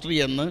അവിടുത്തെ പാസ്റ്റർ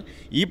എന്ന്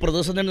ഈ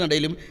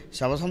പ്രതിസന്ധിയിനിടയിലും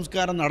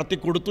ശവസംസ്കാരം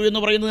നടത്തിക്കൊടുത്തു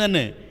എന്ന് പറയുന്നത്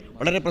തന്നെ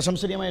വളരെ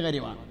പ്രശംസനീയമായ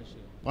കാര്യമാണ്.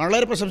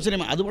 വളരെ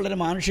പ്രശംസനീയമാണ്. അത് വളരെ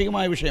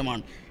മാനുഷികമായ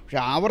വിഷയമാണ്. പക്ഷേ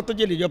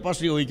ആവർത്തിച്ച് ലിജോ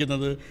പാസ്റ്റർ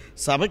ചോദിക്കുന്നത്,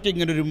 സഭയ്ക്ക്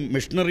ഇങ്ങനൊരു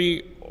മിഷണറി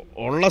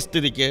ഉള്ള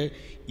സ്ഥിതിക്ക്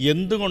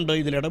എന്തുകൊണ്ട്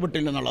ഇതിൽ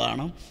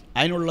ഇടപെട്ടില്ലെന്നുള്ളതാണ്.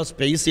 അതിനുള്ള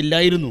സ്പേസ്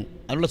ഇല്ലായിരുന്നു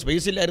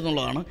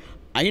എന്നുള്ളതാണ്.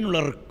 അതിനുള്ള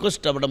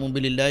റിക്വസ്റ്റ് അവിടെ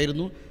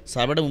മുമ്പിലില്ലായിരുന്നു.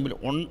 സഭയുടെ മുമ്പിൽ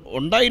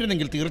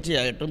ഉണ്ടായിരുന്നെങ്കിൽ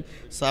തീർച്ചയായിട്ടും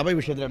സഭ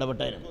വിഷയത്തിൽ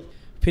ഇടപെട്ടായിരുന്നു.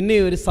 പിന്നെ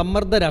ഒരു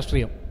സമ്മർദ്ദ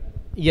രാഷ്ട്രീയം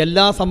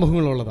എല്ലാ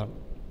സമൂഹങ്ങളും ഉള്ളതാണ്.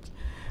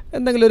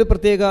 എന്തെങ്കിലും ഒരു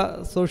പ്രത്യേക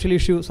സോഷ്യൽ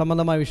ഇഷ്യൂ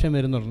സംബന്ധമായ വിഷയം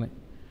വരുന്നുടനെ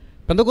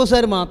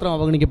പെന്തക്കോസ്തുകാർ മാത്രം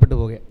അവഗണിക്കപ്പെട്ടു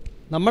പോകുക.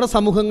 നമ്മുടെ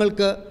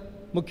സമൂഹങ്ങൾക്ക്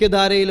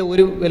മുഖ്യധാരയിൽ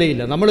ഒരു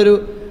വിലയില്ല.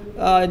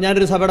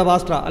 ഞാനൊരു സഭയുടെ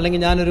പാസ്റ്റർ അല്ലെങ്കിൽ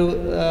ഞാനൊരു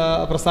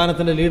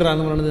പ്രസ്ഥാനത്തിൻ്റെ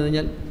ലീഡറാണെന്ന് പറഞ്ഞു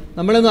കഴിഞ്ഞാൽ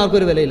നമ്മളൊന്നും ആർക്കും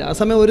ഒരു വിലയില്ല. ആ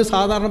സമയം ഒരു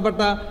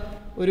സാധാരണപ്പെട്ട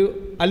ഒരു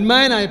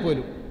അൽമായനായ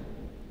പോലും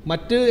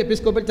മറ്റ്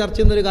എപ്പിസ്കോപ്പൽ ചർച്ച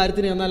എന്നൊരു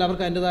കാര്യത്തിന് വന്നാൽ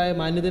അവർക്ക് അതിൻ്റെതായ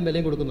മാന്യതയും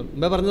വിലയും കൊടുക്കുന്നുണ്ട്.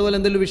 മുമ്പേ പറഞ്ഞതുപോലെ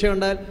എന്തെങ്കിലും വിഷയം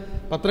ഉണ്ടായാൽ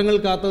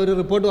പത്രങ്ങൾക്കകത്ത് ഒരു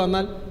റിപ്പോർട്ട്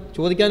വന്നാൽ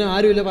ചോദിക്കാനും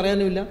ആരുമില്ല,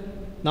 പറയാനുമില്ല.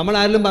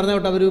 നമ്മളാരെങ്കിലും പറഞ്ഞ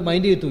വിട്ട് അവർ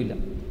മൈൻഡ് ചെയ്യത്തുമില്ല.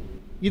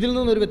 ഇതിൽ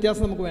നിന്നൊരു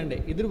വ്യത്യാസം നമുക്ക് വേണ്ടേ?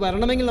 ഇതിൽ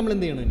വരണമെങ്കിൽ നമ്മൾ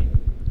എന്ത് ചെയ്യണം? ഇനി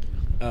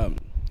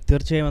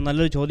തീർച്ചയായും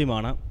നല്ലൊരു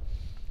ചോദ്യമാണ്.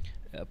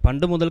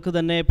 പണ്ട് മുതൽക്ക്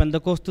തന്നെ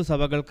പെന്തക്കോസ്തു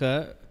സഭകൾക്ക്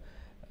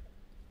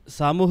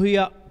സാമൂഹിക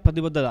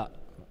പ്രതിബദ്ധത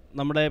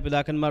നമ്മുടെ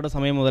പിതാക്കന്മാരുടെ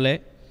സമയം മുതലേ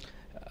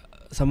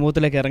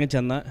സമൂഹത്തിലേക്ക്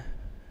ഇറങ്ങിച്ചെന്ന്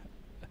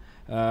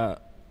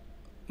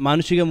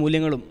മാനുഷിക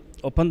മൂല്യങ്ങളും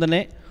ഒപ്പം തന്നെ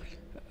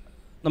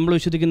നമ്മൾ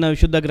വിശ്വസിക്കുന്ന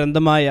വിശുദ്ധ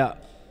ഗ്രന്ഥമായ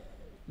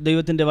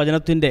ദൈവത്തിൻ്റെ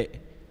വചനത്തിൻ്റെ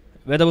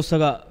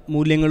വേദപുസ്തക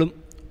മൂല്യങ്ങളും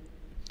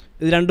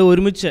ഇത് രണ്ടും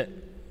ഒരുമിച്ച്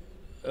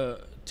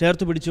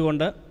ചേർത്ത്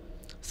പിടിച്ചുകൊണ്ട്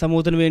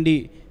സമൂഹത്തിന് വേണ്ടി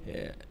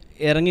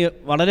ഇറങ്ങി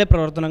വളരെ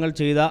പ്രവർത്തനങ്ങൾ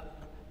ചെയ്ത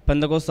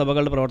പെന്തക്കോസ്ത്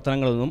സഭകളുടെ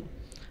പ്രവർത്തനങ്ങളൊന്നും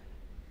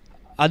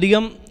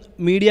അധികം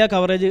മീഡിയ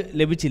കവറേജ്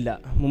ലഭിച്ചില്ല,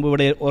 മുമ്പ്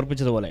ഇവിടെ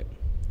ഓർപ്പിച്ചതുപോലെ.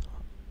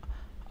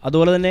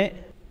 അതുപോലെ തന്നെ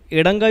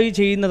ഇടം കൈ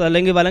ചെയ്യുന്നത്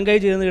അല്ലെങ്കിൽ വലം കൈ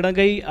ചെയ്യുന്നത് ഇടം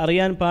കൈ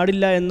അറിയാൻ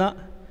പാടില്ല എന്ന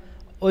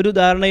ഒരു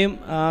ധാരണയും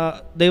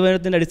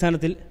ദൈവവചനത്തിൻ്റെ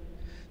അടിസ്ഥാനത്തിൽ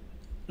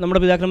നമ്മുടെ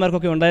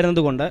പിതാക്കന്മാർക്കൊക്കെ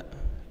ഉണ്ടായിരുന്നത് കൊണ്ട്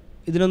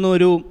ഇതിനൊന്നും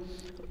ഒരു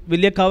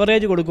വലിയ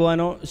കവറേജ്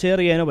കൊടുക്കുവാനോ ഷെയർ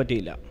ചെയ്യാനോ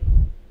പറ്റിയില്ല.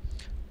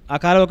 ആ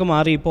കാലമൊക്കെ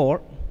മാറി ഇപ്പോൾ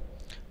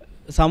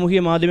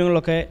സാമൂഹിക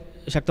മാധ്യമങ്ങളിലൊക്കെ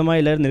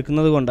ശക്തമായി എല്ലാവരും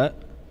നിൽക്കുന്നത് കൊണ്ട്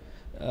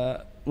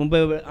മുമ്പ്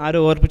ആരോ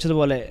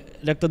ഓർപ്പിച്ചതുപോലെ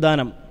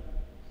രക്തദാനം,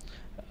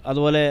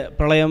 അതുപോലെ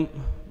പ്രളയം,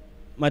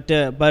 മറ്റ്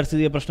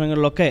പാരിസ്ഥിതിക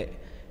പ്രശ്നങ്ങളിലൊക്കെ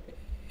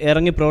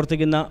ഇറങ്ങി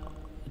പ്രവർത്തിക്കുന്ന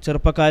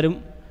ചെറുപ്പക്കാരും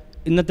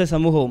ഇന്നത്തെ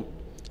സമൂഹവും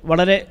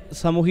വളരെ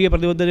സാമൂഹിക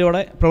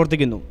പ്രതിബദ്ധതയോടെ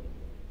പ്രവർത്തിക്കുന്നു.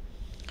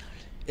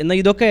 എന്നാൽ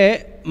ഇതൊക്കെ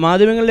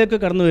മാധ്യമങ്ങളിലേക്ക്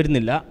കടന്നു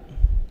വരുന്നില്ല.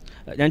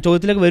 ഞാൻ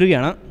ചോദ്യത്തിലേക്ക്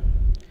വരികയാണ്.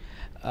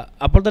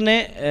 അപ്പോൾ തന്നെ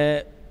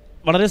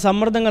വളരെ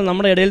സമ്മർദ്ദങ്ങൾ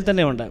നമ്മുടെ ഇടയിൽ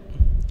തന്നെ ഉണ്ട്.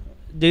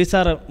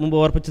 ജയ്സാറ് മുമ്പ്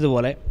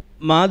ഓർപ്പിച്ചതുപോലെ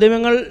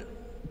മാധ്യമങ്ങൾ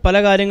പല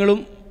കാര്യങ്ങളും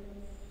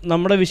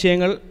നമ്മുടെ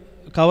വിഷയങ്ങൾ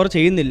കവർ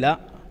ചെയ്യുന്നില്ല.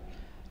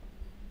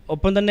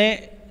 ഒപ്പം തന്നെ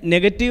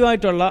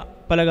നെഗറ്റീവായിട്ടുള്ള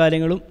പല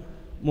കാര്യങ്ങളും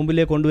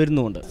മുമ്പിലേക്ക്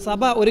കൊണ്ടുവരുന്നുമുണ്ട്.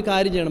 സഭ ഒരു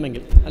കാര്യം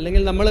ചെയ്യണമെങ്കിൽ,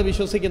 അല്ലെങ്കിൽ നമ്മൾ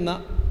വിശ്വസിക്കുന്ന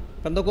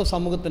പെന്തക്കോസ്ത്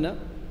സമൂഹത്തിന്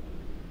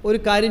ഒരു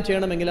കാര്യം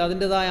ചെയ്യണമെങ്കിൽ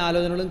അതിൻ്റേതായ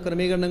ആലോചനകളും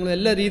ക്രമീകരണങ്ങളും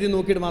എല്ലാ രീതിയും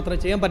നോക്കിയിട്ട് മാത്രമേ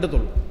ചെയ്യാൻ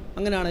പറ്റത്തുള്ളൂ.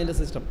 അങ്ങനെയാണ് അതിൻ്റെ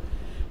സിസ്റ്റം.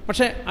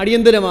 പക്ഷേ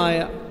അടിയന്തരമായ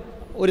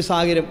ഒരു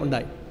സാഹചര്യം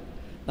ഉണ്ടായി.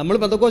 നമ്മൾ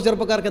പെന്തക്കോസ്ത്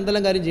ചെറുപ്പക്കാർക്ക്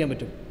എന്തെല്ലാം കാര്യം ചെയ്യാൻ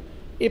പറ്റും?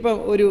 ഇപ്പം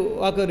ഒരു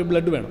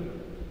ബ്ലഡ് വേണം,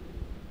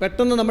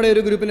 പെട്ടെന്ന് നമ്മുടെ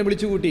ഒരു ഗ്രൂപ്പിനെ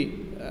വിളിച്ചു കൂട്ടി,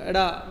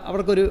 എടാ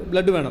അവർക്കൊരു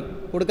ബ്ലഡ് വേണം,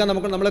 കൊടുക്കാൻ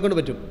നമ്മളെ കൊണ്ട്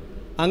പറ്റും.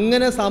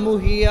 അങ്ങനെ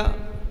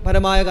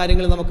സാമൂഹികപരമായ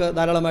കാര്യങ്ങൾ നമുക്ക്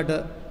ധാരാളമായിട്ട്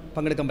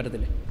പങ്കെടുക്കാൻ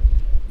പറ്റത്തില്ലേ?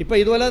 ഇപ്പോൾ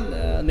ഇതുപോലെ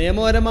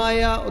നിയമപരമായ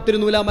ഒത്തിരി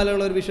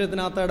നൂലാമലകളുള്ള ഒരു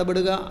വിഷയത്തിനകത്ത്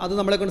ഇടപെടുക, അത്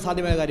നമ്മളെക്കൊണ്ട്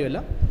സാധ്യമായ കാര്യമല്ല.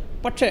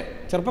 പക്ഷേ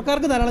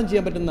ചെറുപ്പക്കാർക്ക് ധാരാളം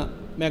ചെയ്യാൻ പറ്റുന്ന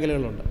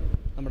മേഖലകളുണ്ട്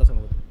നമ്മുടെ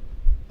സമൂഹത്തിൽ.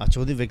 ആ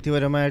ചോദ്യം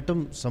വ്യക്തിപരമായിട്ടും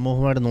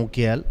സമൂഹമായിട്ട്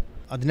നോക്കിയാൽ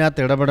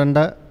അതിനകത്ത് ഇടപെടേണ്ട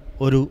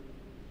ഒരു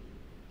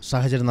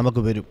സാഹചര്യം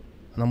നമുക്ക് വരും.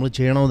 നമ്മൾ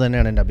ചെയ്യണമെന്ന്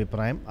തന്നെയാണ് എൻ്റെ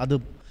അഭിപ്രായം. അത്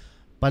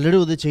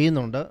പലരും ഇത്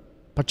ചെയ്യുന്നുണ്ട്.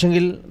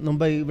 പക്ഷെങ്കിൽ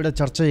മുമ്പ് ഇവിടെ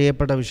ചർച്ച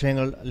ചെയ്യപ്പെട്ട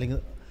വിഷയങ്ങൾ, അല്ലെങ്കിൽ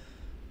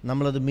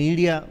നമ്മളത്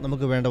മീഡിയ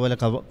നമുക്ക് വേണ്ട പോലെ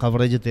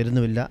കവറേജ്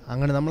തരുന്നുമില്ല.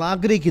 അങ്ങനെ നമ്മൾ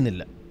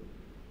ആഗ്രഹിക്കുന്നില്ല.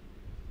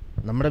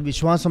 നമ്മുടെ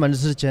വിശ്വാസം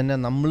അനുസരിച്ച് തന്നെ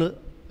നമ്മൾ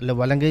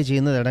വലങ്കൈ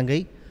ചെയ്യുന്നത് ഇടങ്കൈ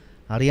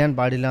അറിയാൻ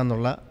പാടില്ല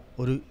എന്നുള്ള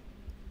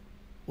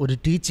ഒരു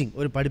ടീച്ചിങ്,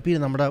 ഒരു പഠിപ്പീര്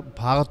നമ്മുടെ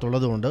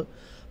ഭാഗത്തുള്ളത് കൊണ്ട്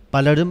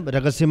പലരും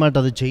രഹസ്യമായിട്ട്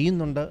അത്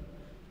ചെയ്യുന്നുണ്ട്.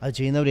 അത്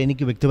ചെയ്യുന്നവർ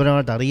എനിക്ക്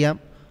വ്യക്തിപരമായിട്ട് അറിയാം.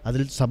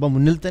 അതിൽ സഭ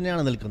മുന്നിൽ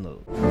തന്നെയാണ് നിൽക്കുന്നത്.